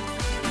Coast.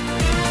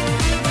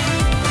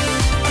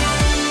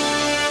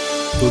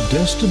 The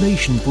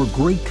destination for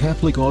great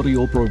Catholic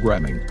audio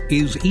programming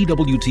is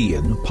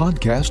EWTN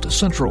Podcast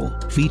Central,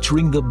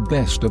 featuring the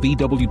best of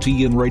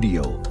EWTN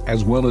radio,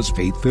 as well as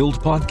faith-filled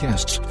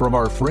podcasts from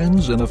our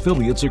friends and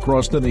affiliates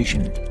across the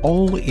nation,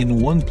 all in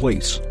one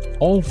place,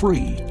 all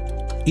free.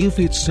 If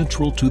it's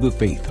central to the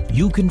faith,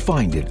 you can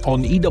find it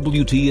on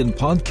EWTN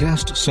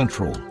Podcast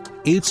Central.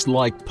 It's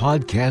like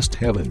podcast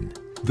heaven.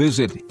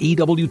 Visit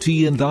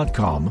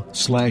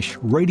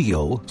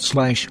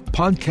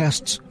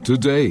EWTN.com/radio/podcasts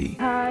today.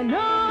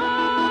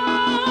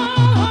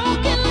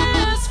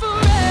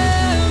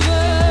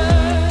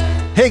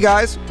 Hey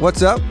guys,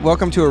 what's up?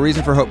 Welcome to A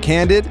Reason for Hope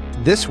Candid.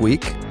 This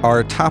week,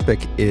 our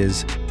topic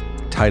is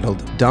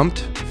titled Dumped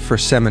for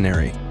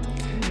Seminary.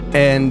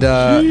 And,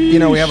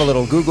 we have a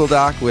little Google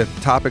Doc with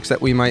topics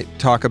that we might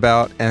talk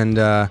about. And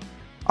on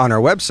our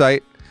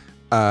website,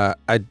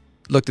 I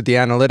looked at the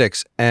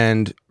analytics,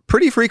 and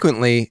pretty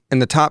frequently in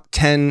the top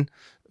 10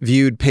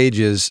 viewed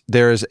pages,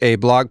 there's a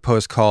blog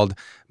post called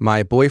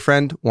My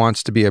Boyfriend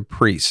Wants to Be a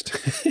Priest.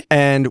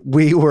 And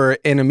we were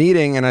in a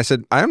meeting and I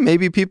said,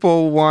 maybe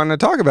people want to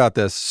talk about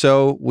this.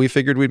 So we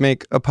figured we'd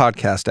make a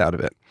podcast out of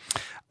it.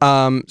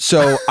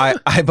 So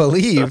I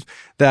believe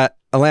that,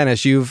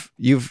 Alanis,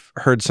 you've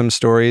heard some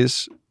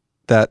stories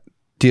that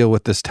deal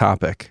with this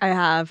topic.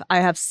 I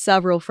have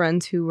several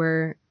friends who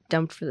were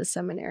dumped for the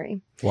seminary.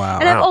 Wow.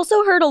 And I've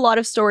also heard a lot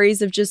of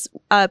stories of just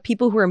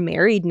people who are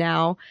married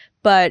now,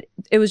 but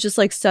it was just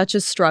like such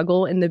a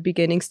struggle in the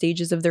beginning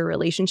stages of their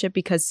relationship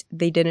because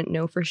they didn't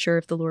know for sure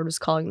if the Lord was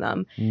calling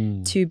them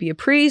to be a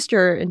priest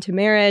or into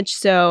marriage.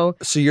 So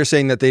you're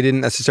saying that they didn't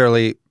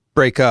necessarily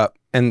break up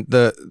and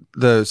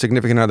the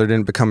significant other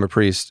didn't become a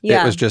priest.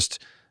 Yeah. It was just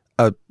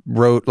a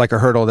road, like a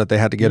hurdle that they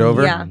had to get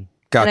over. Yeah.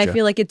 Gotcha. And I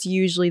feel like it's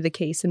usually the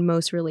case in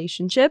most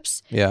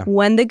relationships. Yeah.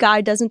 When the guy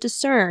doesn't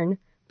discern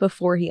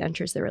before he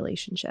enters the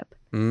relationship.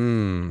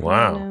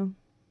 Wow.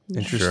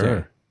 Interesting.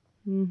 Sure.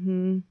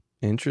 Mm-hmm.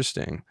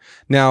 Interesting.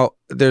 Now,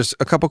 there's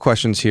a couple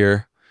questions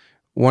here.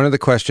 One of the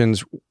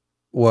questions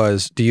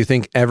was, do you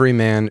think every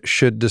man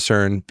should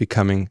discern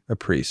becoming a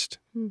priest?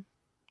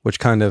 Which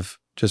kind of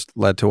just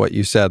led to what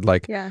you said,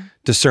 like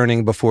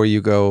discerning before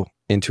you go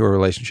into a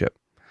relationship.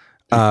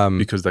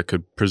 Because that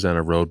could present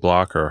a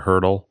roadblock or a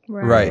hurdle.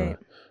 Right.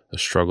 A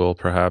struggle,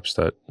 perhaps,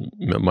 that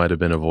might have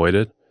been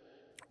avoided.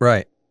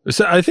 Right.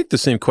 So I think the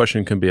same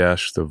question can be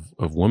asked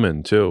of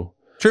women, too.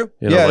 True.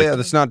 You know, yeah.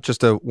 That's not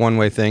just a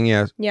one-way thing.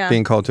 Yeah.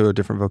 Being called to a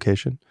different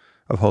vocation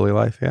of holy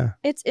life. Yeah.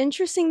 It's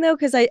interesting, though,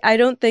 because I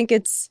don't think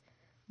it's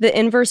the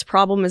inverse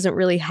problem isn't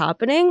really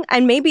happening.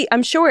 And maybe,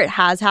 I'm sure it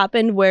has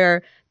happened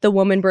where the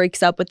woman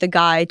breaks up with the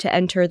guy to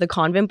enter the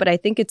convent, but I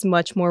think it's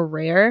much more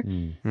rare.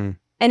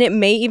 And it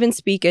may even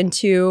speak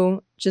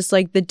into just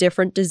like the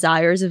different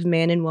desires of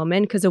man and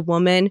woman, because a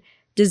woman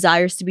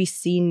desires to be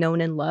seen,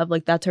 known, and loved.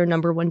 Like that's her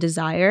number one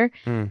desire.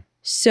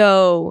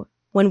 So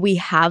when we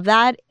have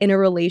that in a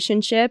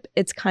relationship,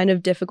 it's kind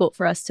of difficult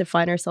for us to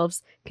find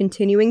ourselves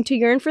continuing to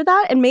yearn for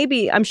that. And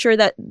maybe, I'm sure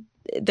that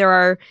there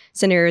are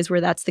scenarios where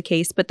that's the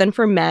case. But then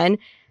for men,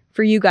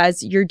 for you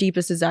guys, your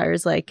deepest desire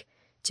is like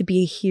to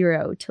be a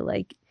hero, to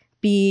like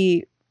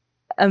be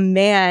a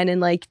man and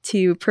like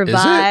to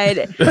provide.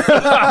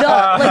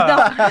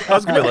 I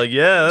was gonna be like,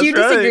 yeah, that's do you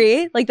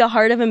disagree? Like the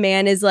heart of a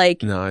man is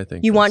like, no, I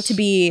think you want to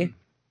be.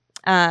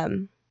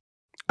 I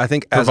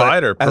think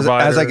provider. As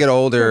I get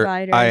older,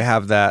 Provider. I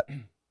have that.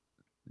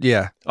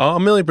 Yeah,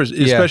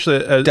 1,000,000%.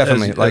 Especially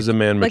definitely, as a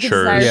man like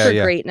matures. a desire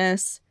for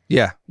greatness.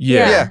 Yeah,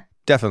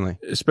 definitely.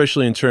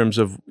 Especially in terms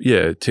of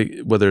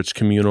whether it's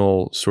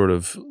communal sort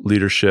of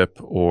leadership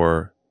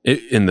or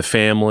in the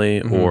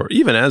family, or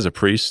even as a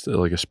priest,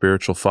 like a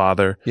spiritual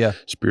father,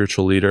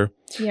 spiritual leader.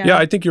 Yeah,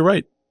 I think you're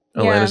right,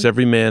 Alanis.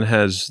 Every man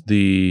has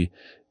the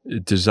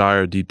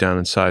desire deep down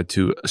inside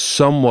to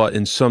somewhat,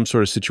 in some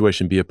sort of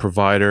situation, be a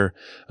provider,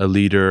 a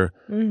leader,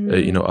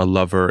 a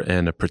lover,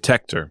 and a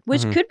protector.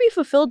 Which could be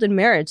fulfilled in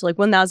marriage, like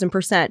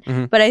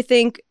 1,000%. But I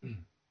think,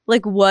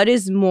 like, what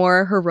is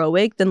more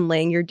heroic than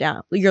laying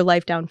your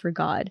life down for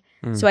God?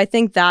 So I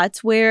think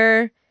that's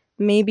where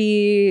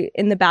maybe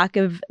in the back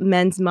of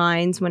men's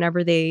minds,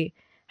 whenever they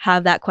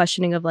have that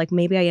questioning of like,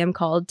 maybe I am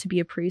called to be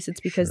a priest, it's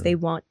because they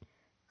want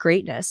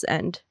greatness.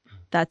 And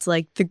that's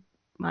like in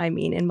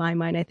my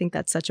mind, I think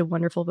that's such a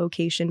wonderful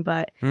vocation,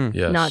 but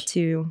not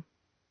to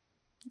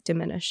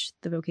diminish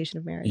the vocation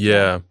of marriage.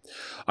 Yeah.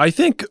 I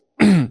think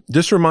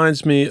this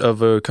reminds me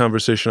of a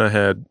conversation I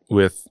had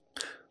with,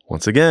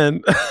 once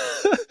again,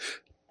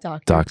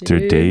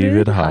 Dr.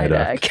 David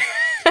Heiduck.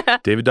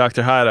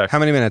 Dr. Heiduck. How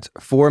many minutes?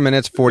 4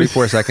 minutes,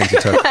 44 seconds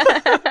it took.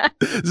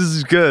 This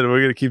is good. We're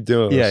going to keep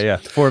doing this. Yeah.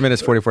 4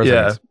 minutes, 44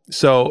 seconds.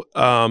 So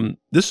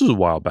this was a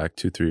while back,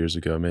 2-3 years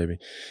ago, maybe.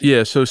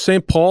 Yeah. So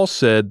St. Paul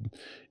said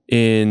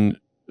in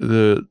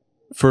the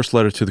first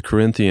letter to the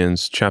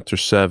Corinthians, chapter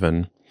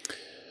 7,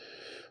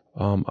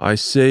 I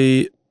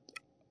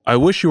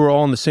wish you were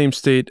all in the same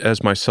state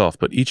as myself,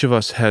 but each of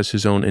us has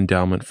his own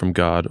endowment from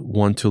God,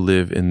 one to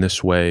live in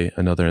this way,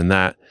 another in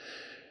that.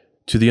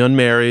 To the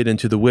unmarried and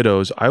to the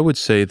widows, I would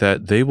say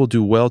that they will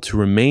do well to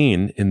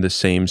remain in the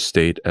same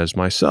state as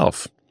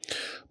myself.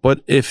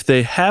 But if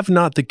they have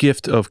not the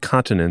gift of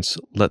continence,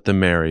 let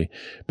them marry.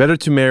 Better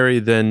to marry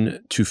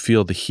than to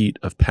feel the heat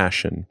of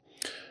passion.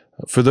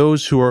 For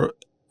those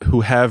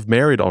who have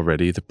married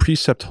already, the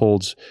precept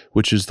holds,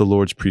 which is the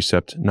Lord's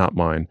precept, not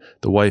mine.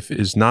 The wife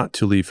is not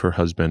to leave her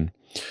husband,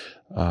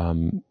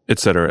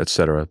 etc.,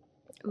 etc.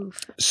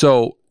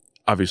 So,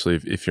 obviously,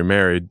 if you're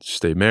married,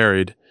 stay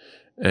married.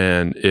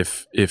 And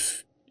if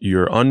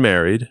you're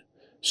unmarried,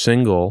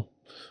 single,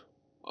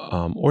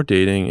 or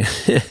dating,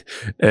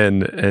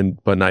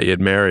 but not yet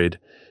married,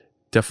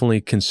 definitely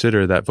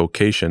consider that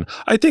vocation.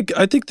 I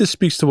think this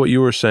speaks to what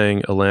you were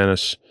saying,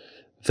 Alanis,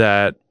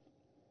 that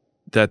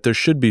there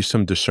should be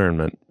some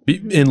discernment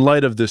in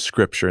light of this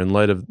scripture, in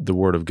light of the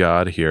Word of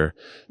God here,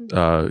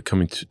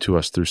 coming to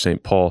us through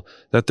St. Paul,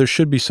 that there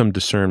should be some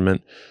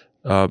discernment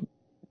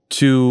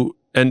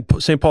and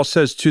St. Paul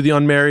says, to the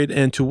unmarried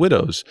and to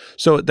widows.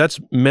 So that's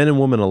men and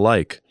women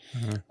alike,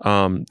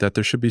 that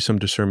there should be some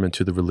discernment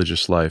to the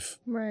religious life.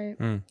 Right.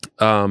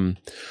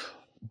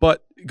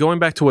 But going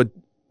back to what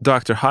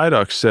Dr.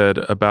 Heiduck said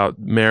about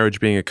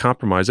marriage being a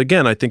compromise,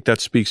 again, I think that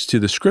speaks to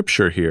the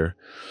scripture here.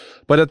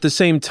 But at the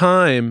same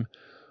time,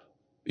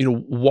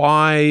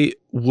 why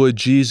would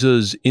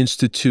Jesus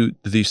institute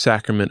the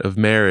sacrament of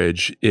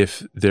marriage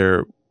if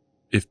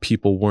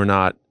people were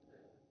not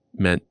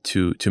meant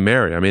to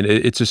marry? I mean,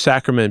 it's a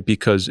sacrament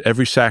because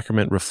every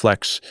sacrament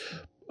reflects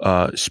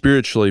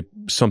spiritually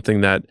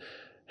something that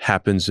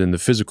happens in the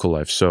physical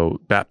life.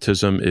 So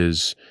baptism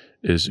is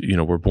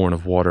we're born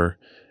of water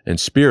and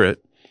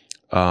spirit,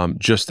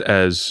 just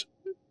as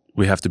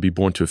we have to be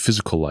born to a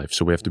physical life.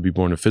 So we have to be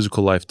born of a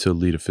physical life to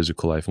lead a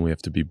physical life, and we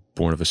have to be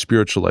born of a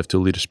spiritual life to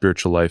lead a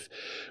spiritual life.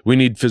 We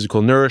need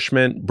physical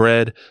nourishment,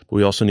 bread, but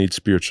we also need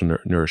spiritual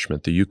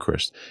nourishment, the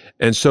Eucharist.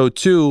 And so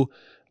too,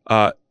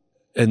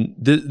 and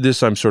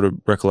this I'm sort of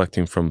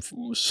recollecting from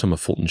some of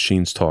Fulton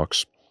Sheen's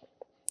talks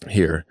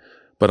here,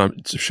 but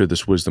I'm sure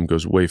this wisdom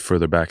goes way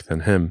further back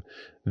than him.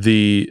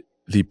 The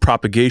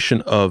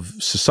propagation of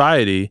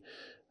society,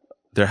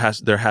 there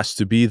has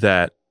to be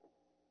that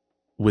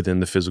within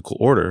the physical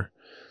order,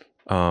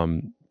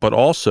 but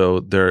also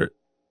there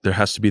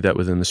has to be that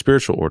within the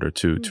spiritual order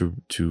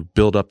to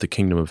build up the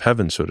kingdom of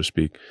heaven, so to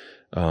speak,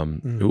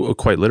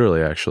 quite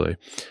literally, actually.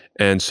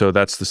 And so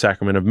that's the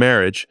sacrament of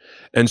marriage.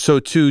 And so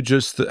too,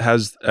 just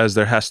as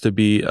there has to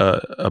be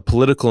a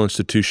political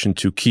institution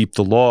to keep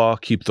the law,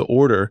 keep the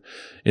order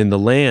in the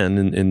land,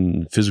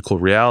 in physical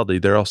reality,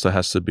 there also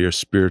has to be a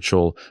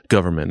spiritual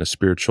government, a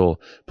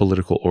spiritual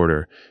political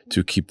order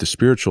to keep the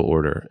spiritual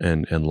order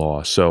and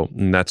law. So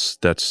and that's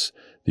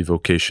the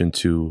vocation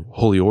to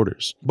holy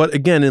orders. But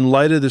again, in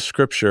light of the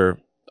scripture,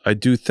 I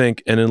do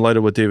think, and in light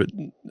of what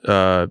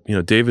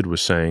David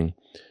was saying,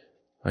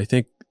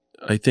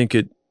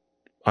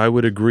 I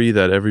would agree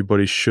that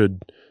everybody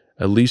should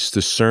at least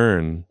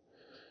discern,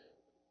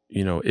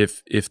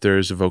 if there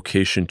is a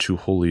vocation to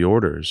holy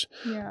orders.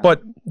 Yeah.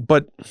 But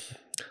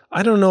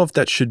I don't know if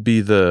that should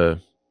be that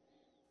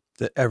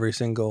every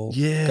single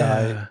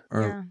guy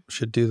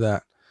should do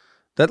that.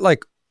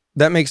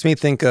 That makes me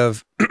think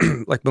of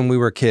like when we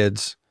were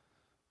kids,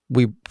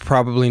 we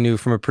probably knew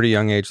from a pretty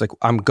young age, like,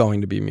 I'm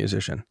going to be a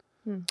musician.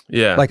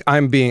 Yeah. Like I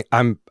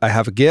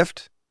have a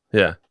gift.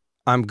 Yeah.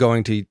 I'm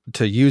going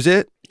to use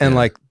it. And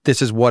like,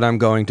 this is what I'm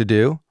going to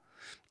do.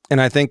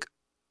 And I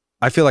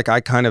feel like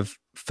I kind of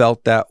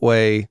felt that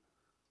way,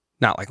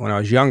 not like when I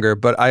was younger,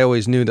 but I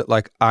always knew that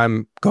like,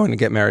 I'm going to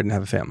get married and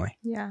have a family.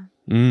 Yeah.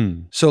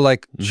 So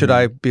like, should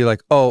I be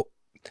like, oh,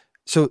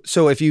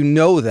 so if you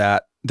know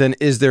that, then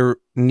is there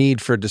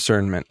need for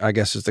discernment, I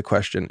guess is the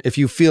question. If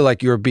you feel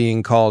like you're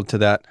being called to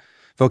that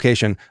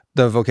vocation,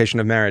 the vocation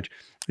of marriage,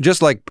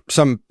 just like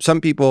some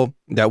people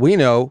that we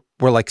know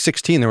were like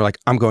 16, they were like,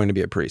 I'm going to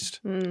be a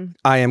priest.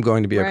 I am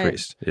going to be a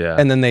priest. Yeah.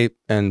 And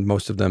then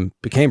most of them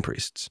became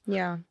priests.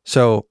 Yeah.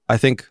 So I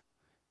think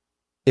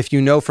if you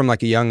know from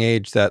like a young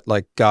age that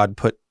like God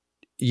put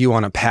you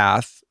on a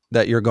path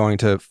that you're going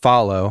to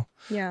follow,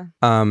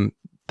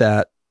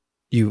 that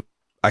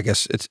I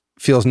guess it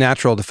feels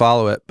natural to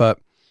follow it. But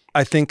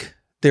I think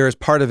there is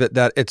part of it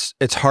that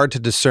it's hard to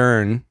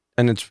discern,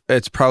 and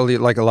it's probably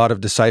like a lot of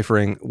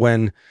deciphering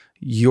when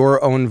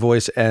your own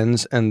voice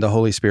ends and the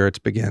Holy Spirit's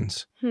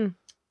begins.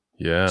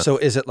 Yeah. So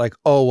is it like,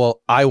 oh,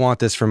 well, I want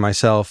this for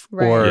myself,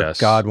 or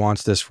God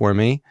wants this for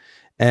me?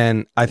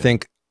 And I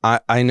think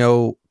I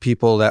know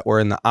people that were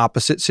in the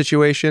opposite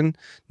situation,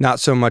 not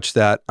so much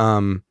that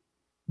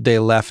they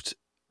left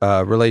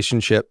a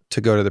relationship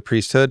to go to the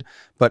priesthood,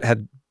 but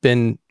had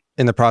been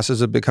in the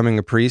process of becoming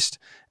a priest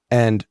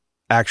and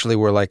actually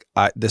were like,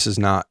 this is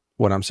not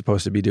what I'm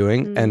supposed to be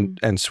doing,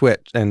 and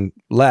switched and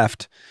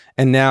left.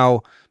 And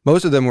now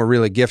most of them were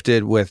really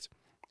gifted with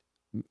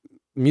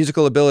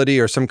musical ability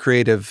or some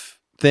creative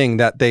thing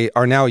that they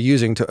are now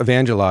using to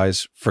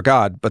evangelize for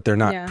God, but they're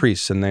not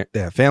priests, and they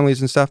have families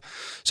and stuff.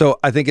 So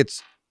I think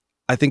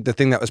the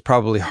thing that was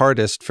probably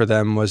hardest for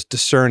them was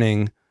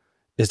discerning,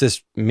 is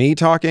this me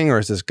talking or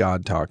is this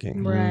God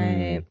talking?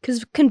 Right.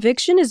 Because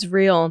conviction is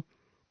real.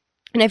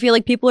 And I feel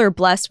like people are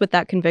blessed with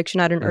that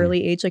conviction at an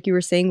early age, like you were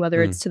saying,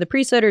 whether it's to the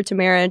priesthood or to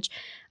marriage.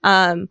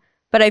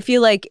 But I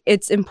feel like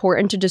it's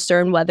important to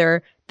discern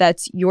whether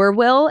that's your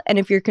will and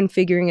if you're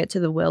configuring it to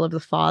the will of the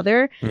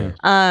Father.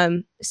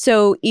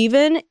 So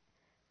even,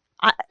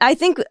 I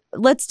think,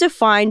 let's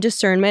define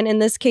discernment in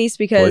this case,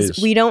 because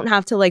we don't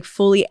have to like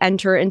fully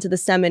enter into the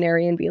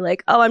seminary and be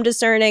like, oh, I'm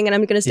discerning and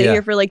I'm going to stay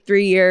here for like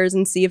 3 years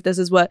and see if this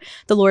is what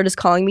the Lord is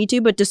calling me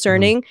to. But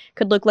discerning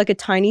could look like a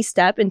tiny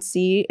step and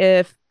see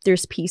if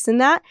there's peace in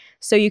that.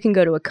 So you can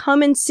go to a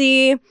come and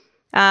see,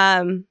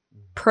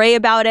 pray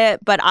about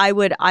it. But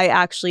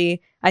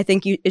I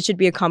think it should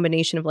be a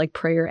combination of like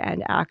prayer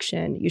and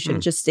action. You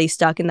shouldn't just stay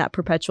stuck in that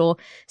perpetual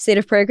state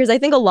of prayer. Because I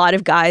think a lot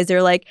of guys,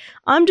 they're like,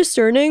 I'm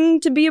discerning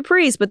to be a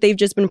priest, but they've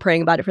just been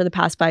praying about it for the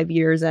past 5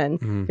 years,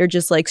 and they're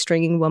just like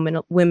stringing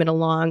women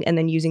along and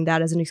then using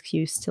that as an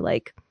excuse to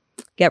like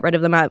get rid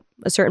of them at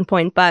a certain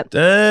point. But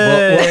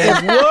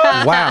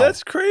wow,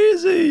 that's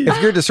crazy. If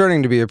you're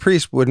discerning to be a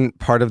priest, wouldn't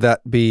part of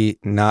that be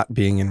not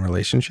being in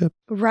relationship?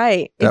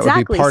 Right. That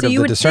exactly. would be part so of you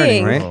the would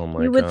discerning, think, right? Oh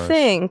my you would gosh.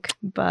 think,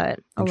 but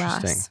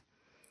alas.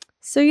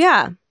 So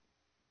yeah,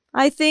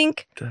 I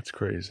think that's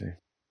crazy.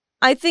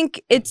 I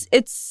think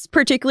it's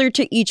particular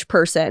to each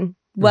person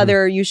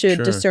whether you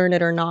should discern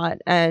it or not,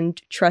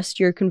 and trust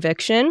your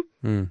conviction.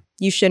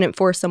 You shouldn't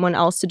force someone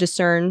else to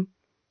discern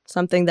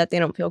something that they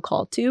don't feel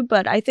called to.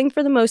 But I think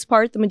for the most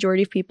part, the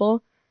majority of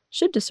people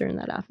should discern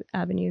that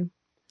avenue.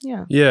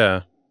 Yeah.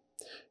 Yeah.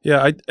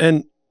 Yeah.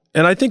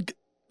 I think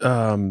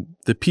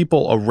the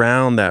people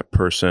around that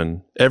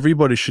person,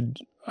 everybody should,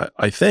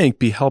 I think,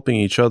 be helping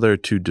each other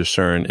to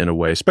discern in a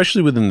way,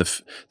 especially within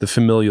the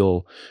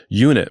familial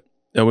unit.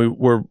 And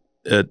we're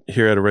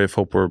here at Array of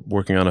Hope, we're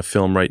working on a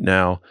film right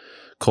now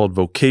called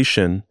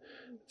Vocation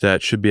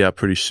that should be out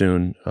pretty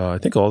soon. I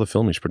think all the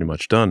filming is pretty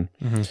much done.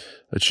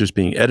 It's just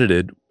being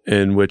edited,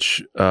 in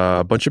which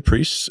a bunch of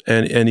priests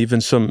and even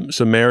some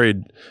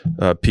married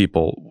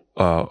people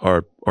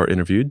are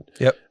interviewed.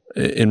 Yep.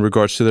 in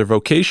regards to their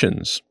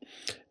vocations.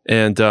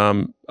 And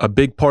a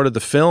big part of the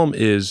film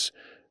is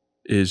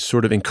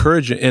sort of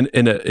encouraging,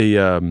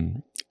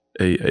 and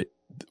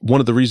one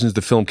of the reasons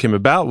the film came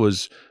about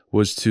was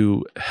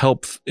to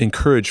help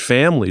encourage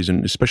families,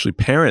 and especially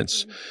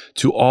parents,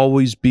 to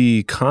always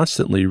be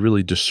constantly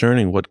really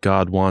discerning what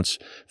God wants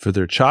for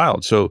their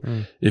child. So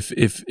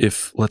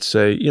if let's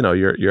say,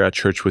 you're at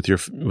church with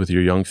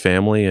your young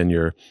family, and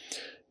your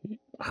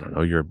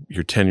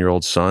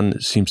 10-year-old son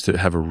seems to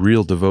have a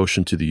real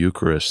devotion to the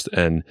Eucharist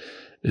and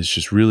is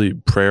just really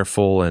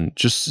prayerful and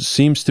just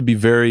seems to be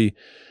very,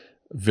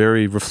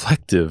 very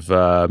reflective,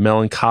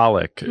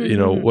 melancholic,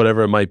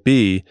 whatever it might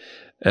be,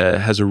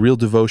 has a real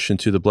devotion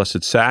to the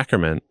Blessed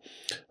Sacrament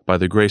by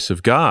the grace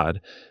of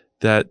God,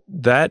 that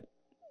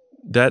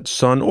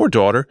son or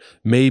daughter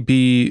may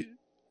be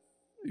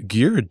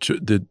geared to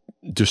the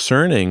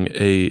discerning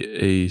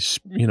a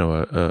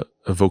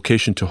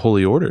vocation to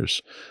holy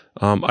orders.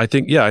 And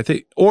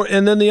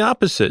then the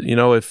opposite,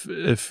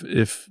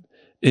 if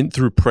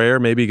through prayer,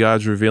 maybe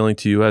God's revealing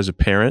to you as a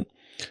parent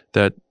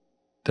that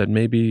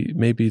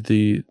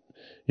maybe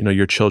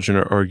your children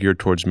are geared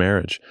towards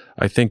marriage.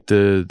 I think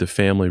the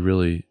family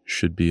really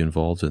should be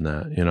involved in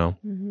that,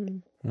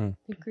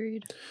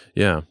 Agreed.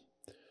 Yeah.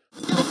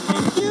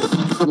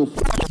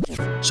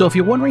 So if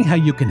you're wondering how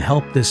you can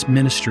help this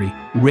ministry,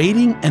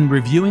 rating and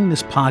reviewing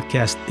this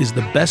podcast is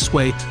the best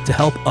way to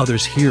help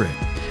others hear it,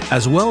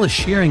 as well as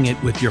sharing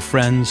it with your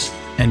friends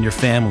and your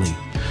family.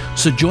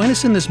 So join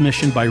us in this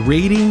mission by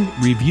rating,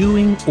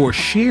 reviewing, or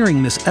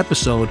sharing this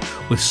episode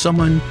with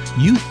someone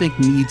you think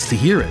needs to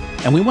hear it.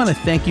 And we want to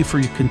thank you for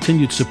your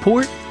continued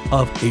support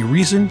of A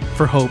Reason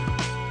for Hope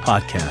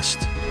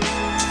podcast.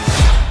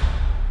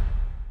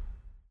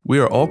 We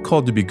are all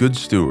called to be good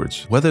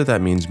stewards, whether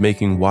that means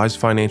making wise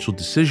financial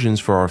decisions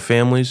for our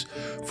families,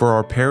 for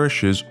our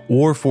parishes,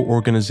 or for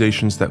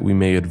organizations that we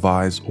may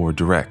advise or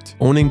direct.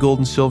 Owning gold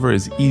and silver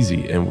is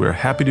easy, and we're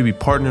happy to be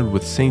partnered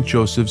with St.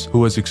 Joseph's,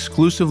 who has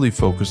exclusively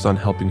focused on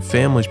helping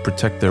families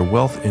protect their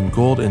wealth in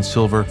gold and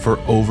silver for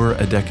over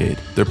a decade.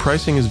 Their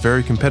pricing is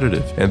very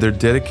competitive, and their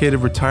dedicated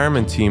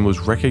retirement team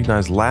was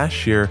recognized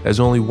last year as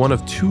only one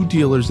of 2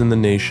 dealers in the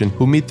nation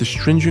who meet the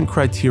stringent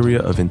criteria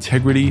of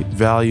integrity,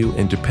 value,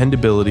 and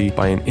dependability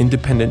by an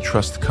independent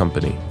trust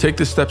company. Take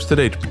the steps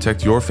today to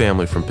protect your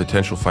family from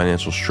potential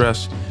financial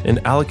stress and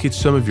allocate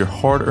some of your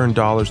hard-earned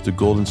dollars to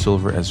gold and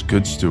silver as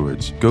good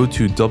stewards. Go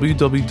to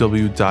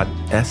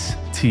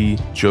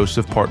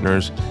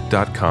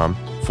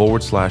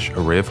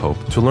www.stjosephpartners.com/Array of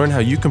Hope to learn how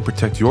you can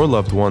protect your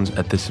loved ones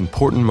at this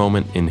important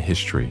moment in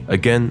history.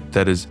 Again,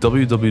 that is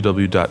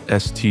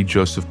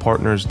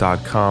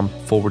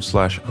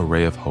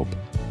www.stjosephpartners.com/Array of Hope.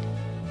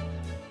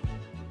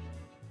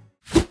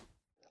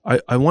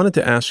 I wanted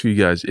to ask you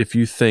guys if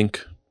you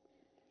think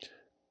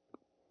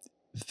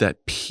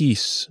that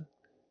peace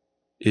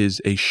is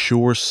a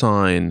sure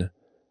sign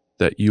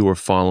that you are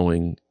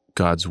following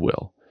God's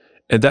will.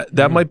 And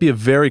that might be a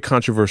very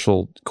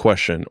controversial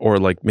question, or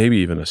like maybe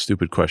even a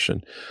stupid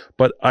question.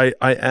 But I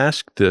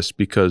ask this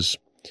because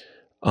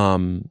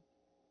I'm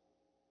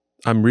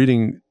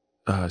reading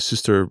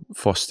Sister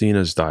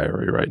Faustina's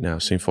diary right now,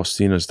 St.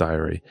 Faustina's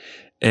diary.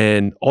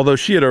 And although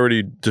she had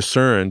already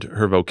discerned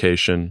her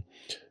vocation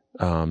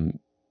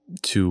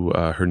to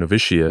her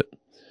novitiate,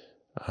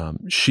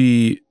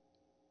 she,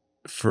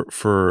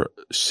 for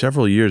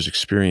several years,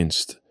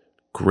 experienced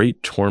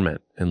great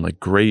torment and like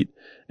great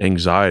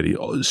anxiety,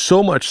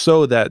 so much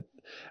so that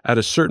at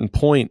a certain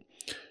point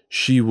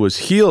she was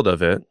healed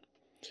of it,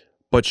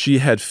 but she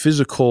had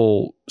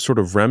physical sort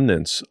of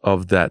remnants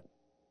of that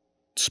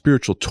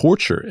spiritual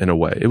torture in a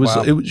way. It was,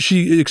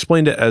 she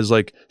explained it as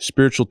like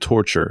spiritual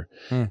torture,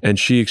 and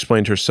she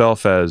explained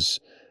herself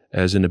as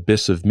an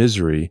abyss of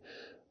misery.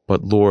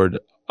 But Lord,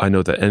 I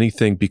know that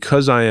anything,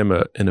 because I am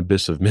an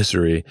abyss of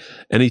misery,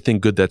 anything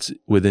good that's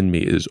within me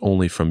is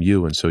only from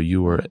you. And so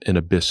you are an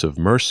abyss of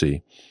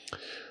mercy.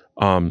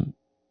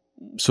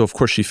 So of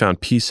course she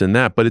found peace in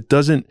that, but it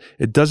doesn't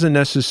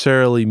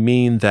necessarily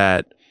mean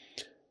that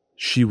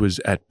she was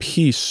at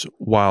peace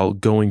while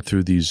going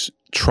through these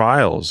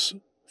trials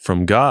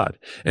from God.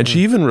 And she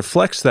even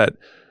reflects that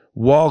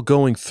while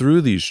going through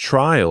these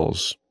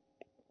trials,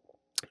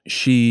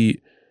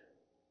 she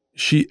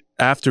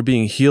after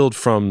being healed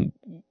from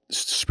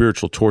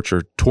spiritual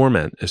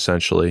torment,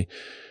 essentially,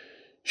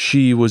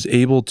 she was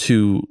able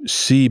to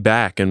see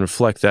back and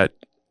reflect that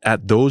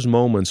at those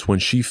moments when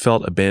she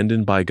felt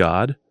abandoned by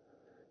God,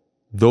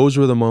 those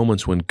were the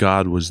moments when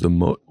God was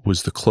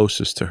the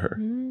closest to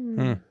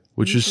her,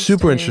 which is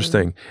super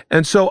interesting.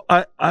 And so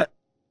I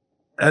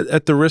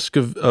at the risk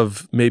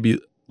of maybe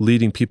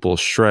leading people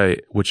astray,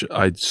 which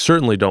I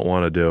certainly don't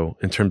want to do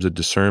in terms of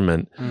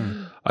discernment,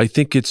 I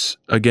think it's,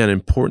 again,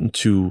 important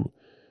to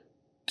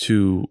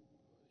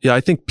I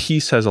think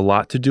peace has a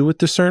lot to do with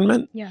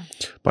discernment. Yeah.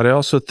 But I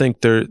also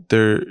think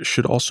there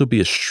should also be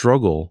a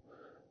struggle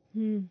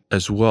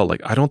as well.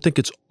 Like, I don't think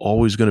it's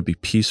always going to be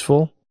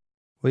peaceful.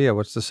 Well, yeah,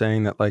 what's the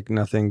saying that like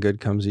nothing good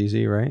comes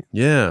easy, right?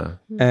 Yeah.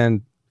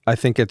 And I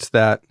think it's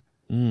that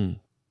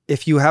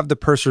if you have the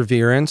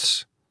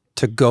perseverance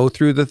to go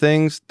through the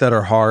things that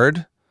are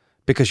hard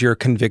because you're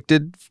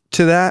convicted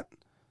to that,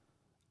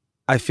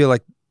 I feel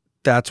like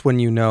that's when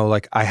you know,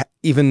 like,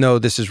 even though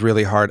this is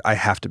really hard, I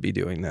have to be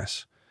doing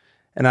this.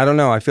 And I don't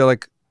know, I feel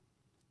like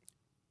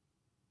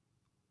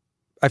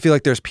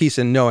there's peace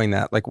in knowing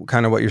that, like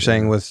kind of what you're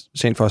saying with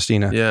St.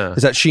 Faustina. Yeah.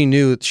 Is that she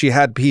knew she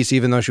had peace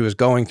even though she was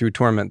going through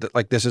torment, that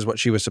like this is what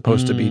she was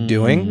supposed to be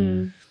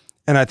doing.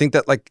 And I think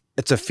that like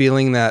it's a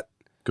feeling that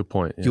good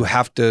point. Yeah. You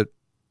have to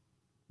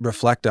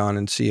reflect on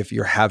and see if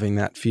you're having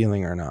that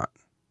feeling or not.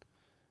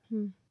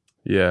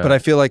 Yeah. But I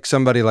feel like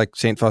somebody like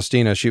St.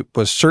 Faustina, she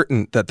was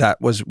certain that that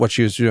was what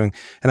she was doing.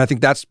 And I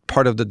think that's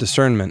part of the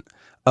discernment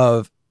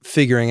of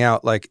figuring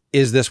out, like,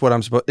 is this what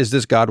I'm supposed, is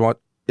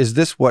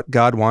this what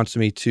God wants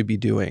me to be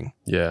doing?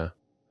 Yeah.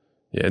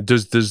 Yeah.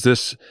 Does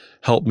this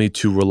help me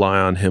to rely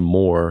on him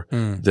more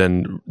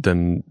than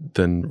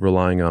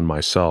relying on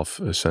myself,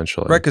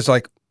 essentially? Right. Because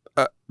like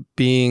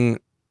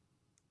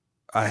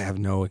I have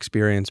no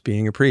experience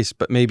being a priest,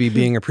 but maybe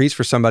being a priest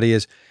for somebody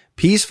is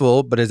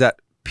peaceful, but is that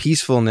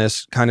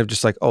peacefulness kind of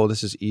just like, oh,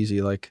 this is easy.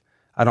 Like,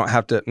 I don't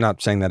have to,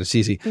 not saying that it's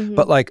easy,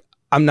 but like,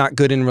 I'm not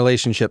good in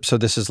relationships, so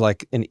this is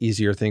like an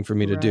easier thing for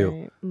me to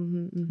do.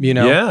 You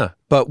know? Yeah.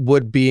 But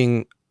would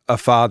being a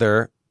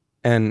father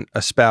and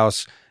a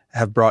spouse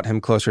have brought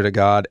him closer to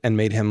God and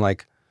made him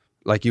like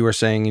you were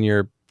saying in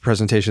your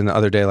presentation the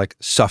other day, like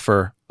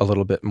suffer a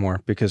little bit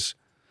more, because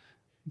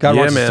God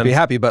wants us to be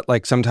happy, but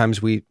like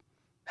sometimes we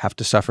have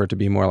to suffer to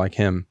be more like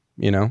him,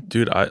 you know?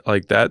 Dude, I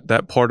like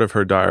that part of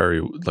her diary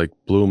like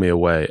blew me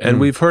away. And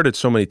we've heard it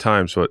so many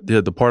times, but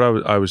the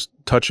part I was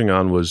touching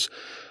on was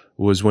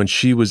when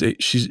she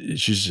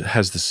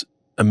has this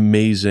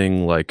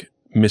amazing like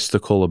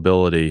mystical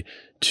ability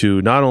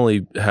to not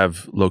only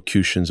have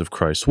locutions of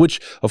Christ, which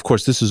of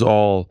course this is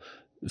all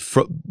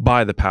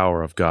by the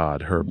power of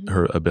God,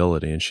 her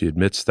ability, and she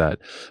admits that,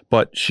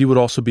 but she would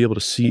also be able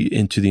to see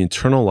into the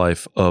internal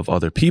life of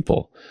other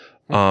people.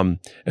 And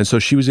so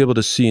she was able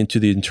to see into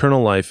the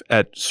internal life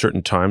at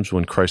certain times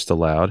when Christ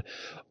allowed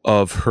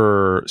of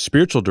her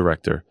spiritual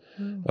director,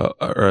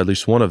 or at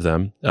least one of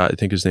them. I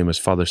think his name was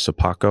Father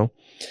Sapaco.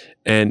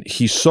 And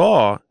she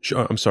saw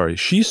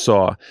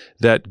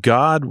that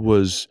God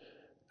was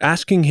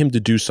asking him to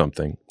do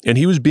something, and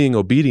he was being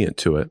obedient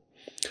to it.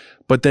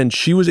 But then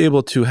she was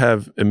able to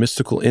have a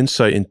mystical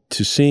insight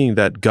into seeing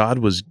that God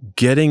was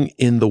getting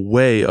in the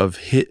way of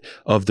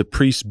the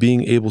priest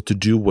being able to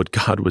do what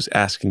God was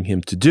asking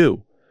him to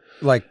do.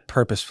 Like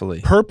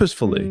purposefully.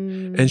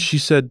 And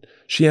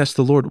she asked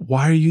the Lord,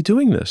 why are you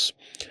doing this?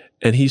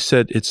 And he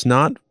said, it's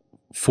not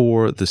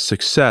for the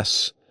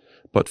success,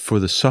 but for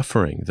the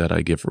suffering that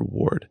I give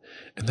reward.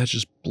 And that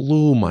just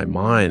blew my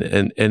mind.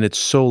 And it's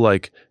so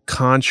like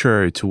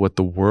contrary to what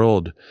the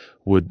world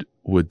would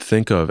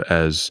think of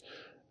as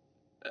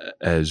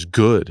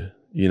good,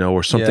 you know,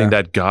 or something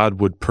that God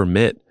would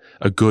permit,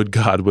 a good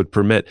God would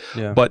permit.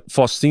 Yeah. But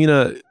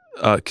Faustina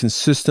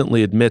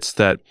consistently admits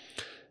that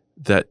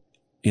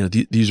you know,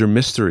 these are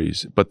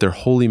mysteries, but they're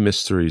holy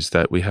mysteries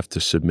that we have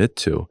to submit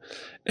to.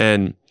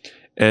 And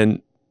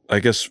I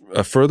guess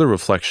a further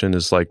reflection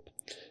is like,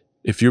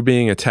 if you're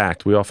being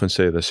attacked, we often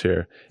say this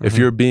here, if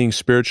you're being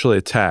spiritually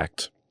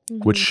attacked,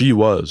 which she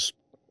was,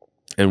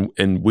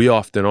 and we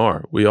often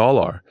are, we all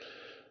are,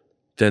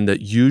 then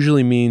that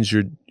usually means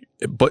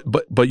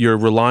but you're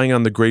relying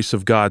on the grace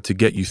of God to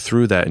get you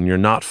through that, and you're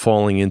not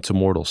falling into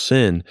mortal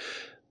sin,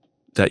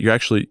 that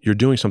you're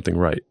doing something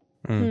right.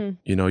 You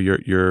know,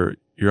 you're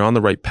on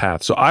the right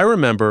path. So I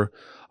remember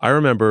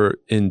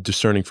in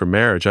discerning for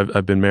marriage,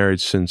 I've been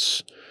married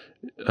since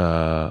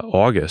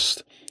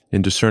August.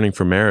 In discerning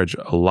for marriage,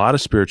 a lot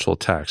of spiritual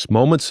attacks,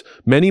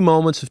 many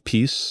moments of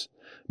peace,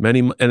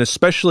 and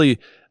especially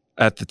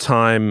at the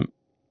time,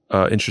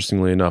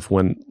 interestingly enough,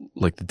 when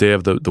like the day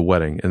of the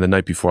wedding and the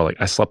night before, like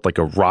I slept like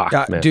a rock,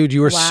 man. Dude,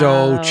 you were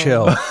so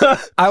chill.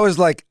 I was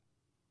like,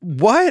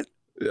 what?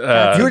 You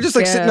were just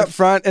like sitting up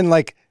front, and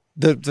like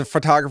the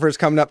photographer's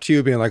coming up to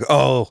you being like,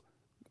 oh,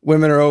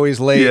 women are always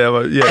late.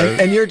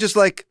 And you're just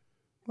like,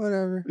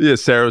 whatever. Yeah,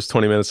 Sarah was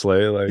 20 minutes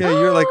late. Like, yeah,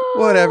 you're like,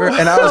 whatever.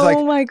 And I was like,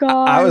 oh my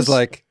God. I was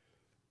like,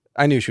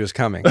 I knew she was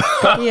coming.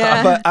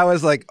 Yeah. But I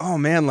was like, oh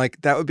man,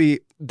 like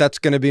that's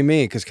going to be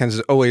me, because Ken's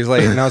is always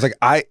late. And I was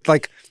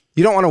like,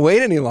 you don't want to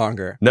wait any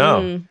longer.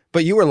 No.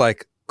 But you were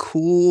like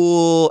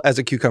cool as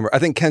a cucumber. I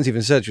think Ken's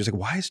even said, she was like,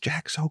 why is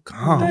Jack so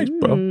calm?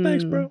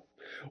 Thanks, bro.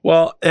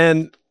 Well,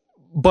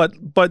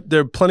 but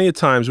there are plenty of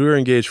times, we were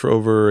engaged for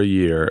over a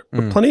year,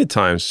 but plenty of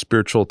times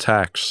spiritual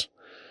attacks.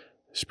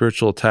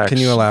 Can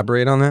you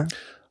elaborate on that?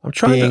 I'm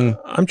trying to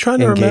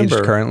engaged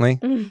remember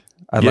currently.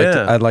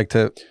 I'd like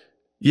to.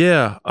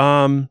 Yeah.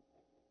 I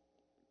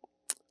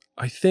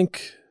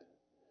think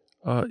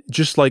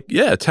just like,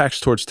 attacks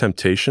towards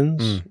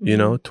temptations, you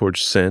know,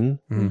 towards sin,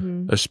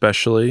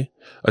 especially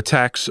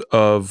attacks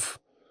of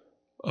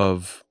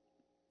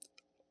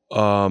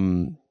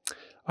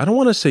I don't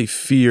want to say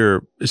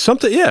fear.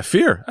 Something,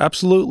 fear,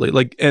 absolutely.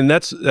 Like, and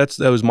that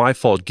was my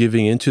fault,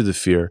 giving into the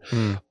fear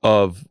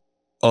of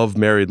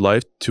married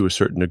life to a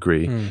certain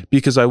degree,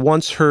 because I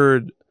once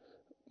heard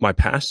my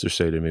pastor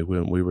say to me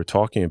when we were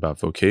talking about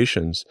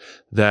vocations,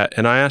 that,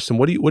 and I asked him,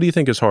 what do you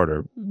think is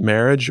harder,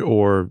 marriage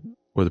or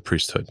the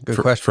priesthood? Good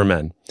question. For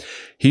men.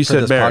 He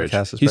said marriage.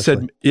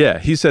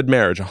 He said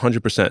marriage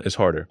 100% is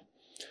harder.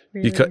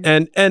 Really? Because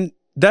and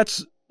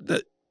that's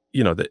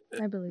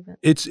I believe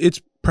it.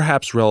 It's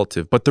perhaps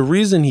relative, but the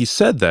reason he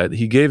said that,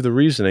 he gave the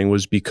reasoning,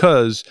 was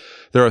because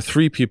there are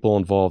 3 people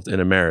involved in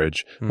a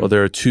marriage. Well,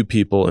 there are 2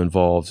 people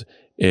involved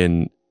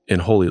in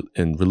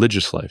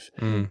religious life,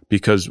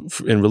 because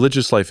in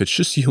religious life it's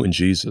just you and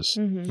Jesus.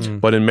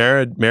 But in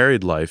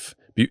married life,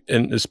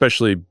 and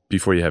especially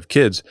before you have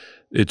kids,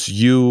 it's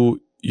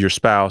you, your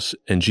spouse,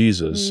 and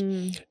Jesus.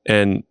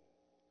 And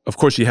of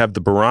course, you have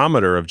the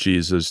barometer of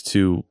Jesus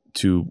to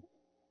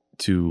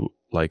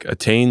like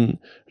attain,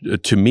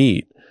 to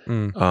meet,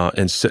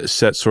 and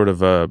set sort of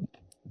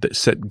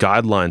set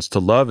guidelines to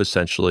love,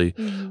 essentially.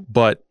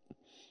 But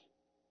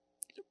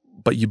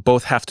you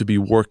both have to be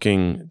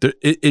working.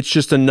 It's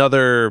just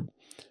another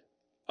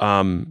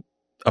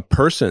a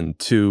person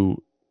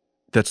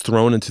that's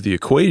thrown into the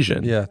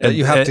equation. Yeah, that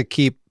you have to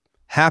keep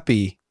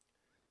happy.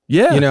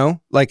 Yeah,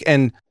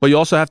 but you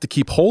also have to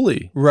keep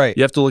holy. Right,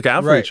 you have to look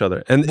out for each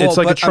other, and it's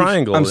like a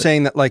triangle. I'm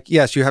saying that, like,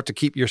 yes, you have to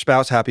keep your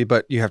spouse happy,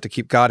 but you have to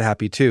keep God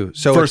happy too.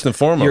 So first and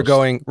foremost, you're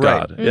going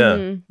God. Right.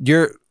 Yeah,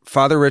 your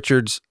Father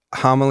Richard's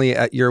homily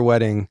at your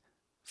wedding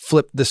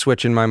flipped the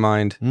switch in my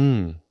mind.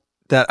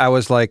 That I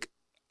was like,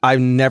 I've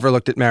never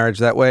looked at marriage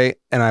that way,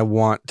 and I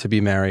want to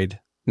be married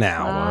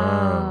now.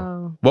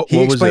 Wow. What he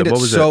was explained it? it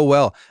so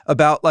well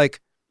about,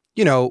 like,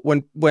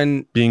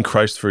 when being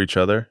Christ for each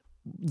other.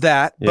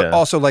 That, but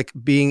also like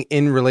being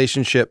in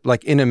relationship,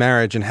 like in a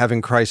marriage and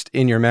having Christ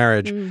in your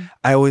marriage.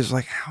 I always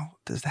like, how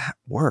does that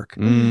work?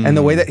 And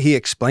the way that he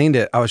explained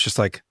it, I was just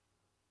like,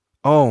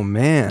 oh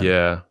man.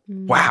 Yeah.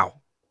 Wow.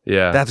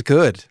 Yeah. That's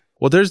good.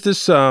 Well, there's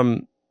this, I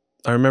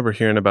remember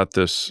hearing about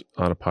this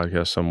on a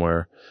podcast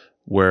somewhere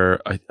where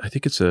I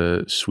think it's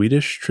a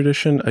Swedish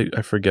tradition.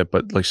 I forget,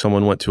 but like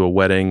someone went to a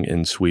wedding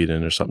in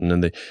Sweden or something,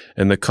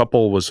 and the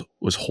couple was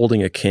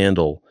holding a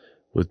candle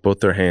with both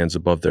their hands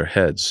above their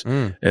heads,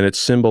 and it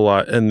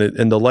symbolized, and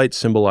the light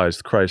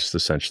symbolized Christ,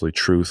 essentially,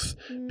 truth,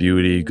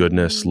 beauty,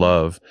 goodness,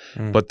 love.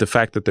 But the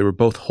fact that they were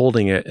both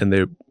holding it,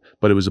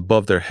 but it was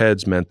above their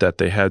heads, meant that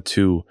they had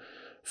to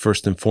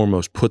first and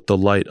foremost put the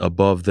light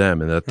above them,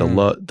 and that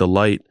the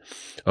light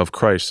of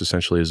Christ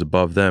essentially is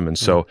above them. And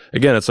so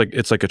again, it's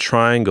like a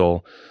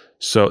triangle.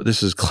 So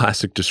this is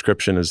classic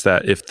description, is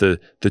that if the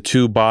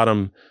 2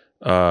 bottom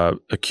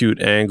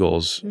acute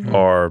angles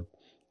are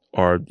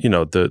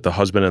the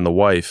husband and the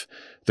wife,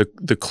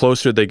 the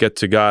closer they get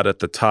to God at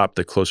the top,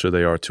 the closer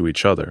they are to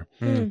each other,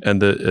 and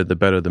the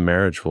better the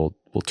marriage will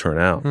turn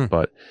out.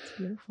 But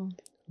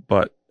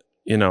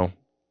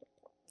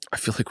I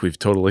feel like we've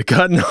totally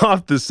gotten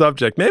off the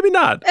subject. Maybe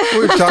not.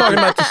 We're talking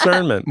about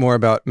discernment. More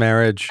about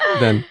marriage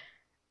than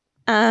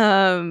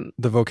the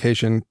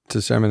vocation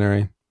to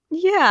seminary.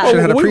 Yeah, should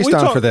have had a priest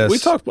on for this. We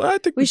talked. I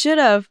think we should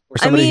have. Or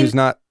somebody who's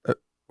not.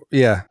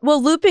 Yeah.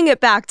 Well, looping it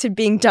back to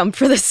being dumped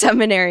for the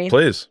seminary.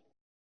 Please.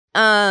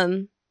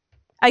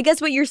 I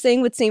guess what you're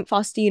saying with Saint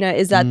Faustina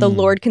is that the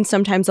Lord can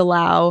sometimes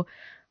allow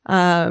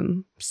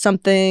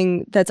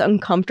something that's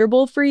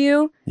uncomfortable for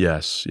you.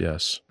 Yes.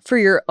 For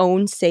your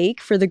own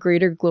sake, for the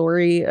greater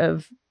glory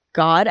of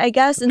God, I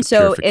guess. And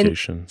so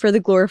for the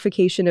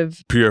glorification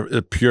of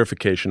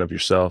purification of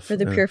yourself. For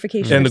the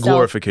purification and of the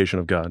glorification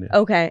of God. Yeah.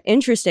 Okay,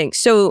 interesting.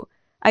 So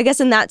I guess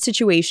in that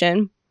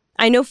situation,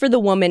 I know for the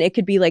woman it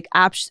could be like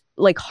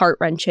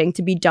heart-wrenching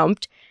to be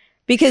dumped,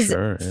 because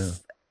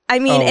I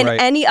mean, in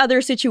any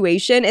other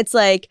situation, it's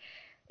like,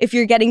 if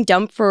you're getting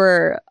dumped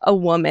for a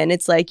woman,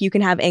 it's like you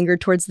can have anger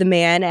towards the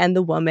man and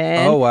the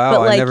woman. Oh, wow.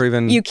 But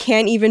like, you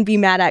can't even be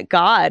mad at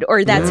God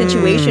or that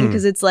situation,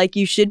 because it's like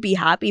you should be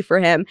happy for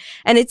him.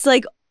 And it's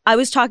like, I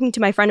was talking to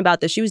my friend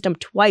about this. She was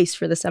dumped twice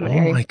for the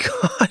seminary. Oh my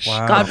gosh.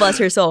 Wow. God bless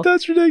her soul.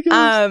 That's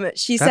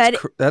ridiculous. She said...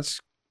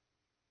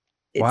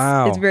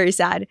 wow. It's very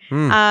sad.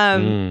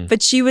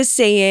 But she was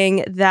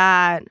saying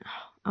that...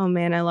 Oh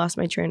man, I lost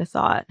my train of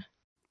thought.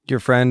 Your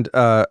friend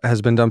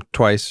has been dumped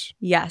twice.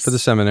 Yes. For the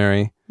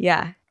seminary.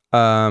 Yeah.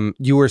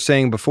 You were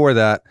saying before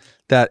that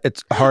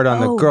it's hard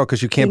on the girl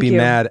because you can't be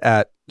mad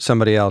at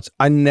somebody else.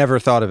 I never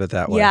thought of it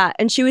that way. Yeah,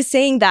 and she was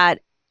saying that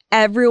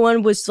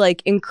everyone was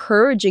like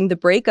encouraging the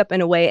breakup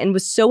in a way and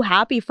was so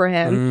happy for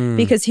him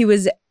because he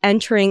was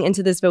entering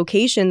into this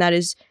vocation that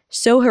is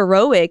so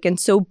heroic and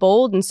so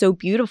bold and so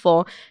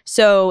beautiful.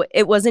 So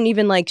it wasn't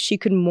even like she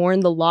could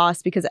mourn the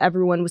loss because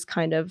everyone was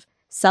kind of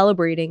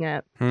celebrating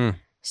it.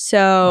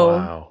 So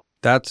wow.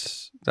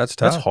 That's tough.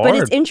 That's hard. But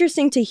it's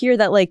interesting to hear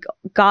that like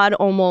God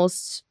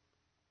almost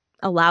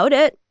allowed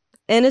it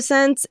in a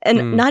sense,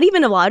 and not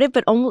even allowed it,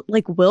 but almost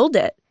like willed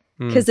it.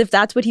 Because if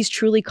that's what he's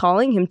truly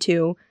calling him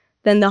to,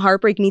 then the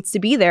heartbreak needs to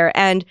be there.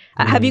 And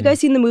have you guys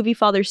seen the movie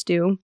Father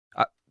Stu?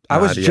 I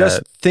was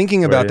just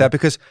thinking about that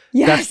because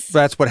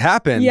that's what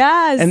happened.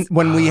 Yes. And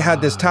when we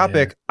had this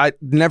topic, I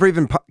never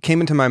even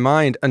came into my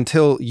mind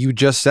until you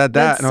just said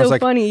that. That's and I was so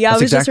like, funny. Yeah,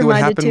 that's I was exactly just what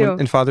reminded happened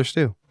too. in Father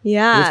Stu.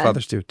 Yeah. Both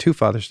fathers do. Two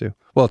fathers do.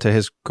 Well, to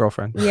his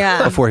girlfriend.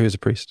 Yeah. Before he was a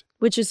priest.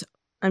 Which is,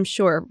 I'm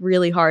sure,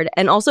 really hard.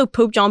 And also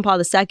Pope John Paul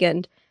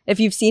II, if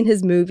you've seen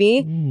his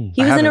movie,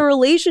 he was in a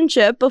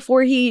relationship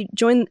before he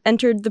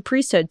entered the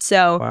priesthood.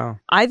 So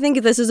I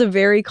think this is a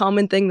very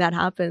common thing that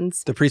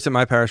happens. The priest at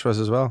my parish was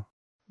as well.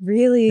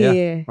 Really?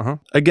 Yeah. Uh-huh.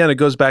 Again, it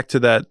goes back to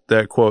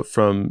that quote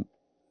from,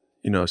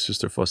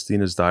 Sister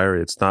Faustina's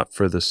diary. It's not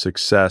for the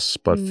success,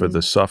 but for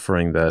the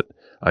suffering that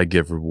I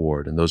give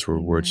reward. And those were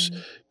words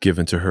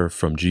given to her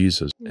from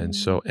Jesus. And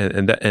so,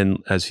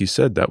 and as he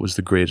said, that was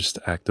the greatest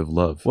act of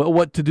love. Well,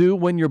 what to do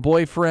when your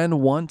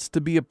boyfriend wants to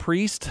be a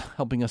priest?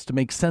 Helping us to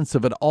make sense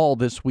of it all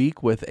this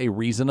week with A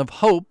Reason of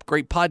Hope.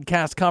 Great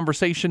podcast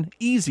conversation,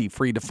 easy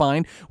for you to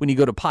find when you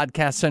go to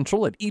Podcast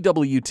Central at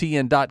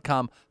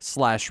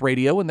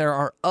EWTN.com/radio. And there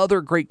are other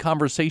great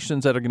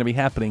conversations that are going to be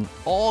happening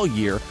all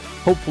year.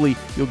 Hopefully,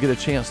 you'll get a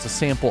chance to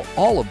sample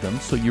all of them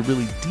so you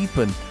really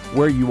deepen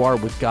where you are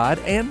with God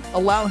and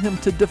allow Him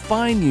to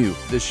define you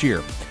this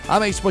year.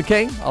 I'm Ace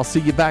McKay. I'll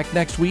see you back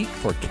next week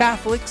for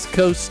Catholics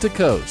Coast to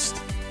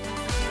Coast.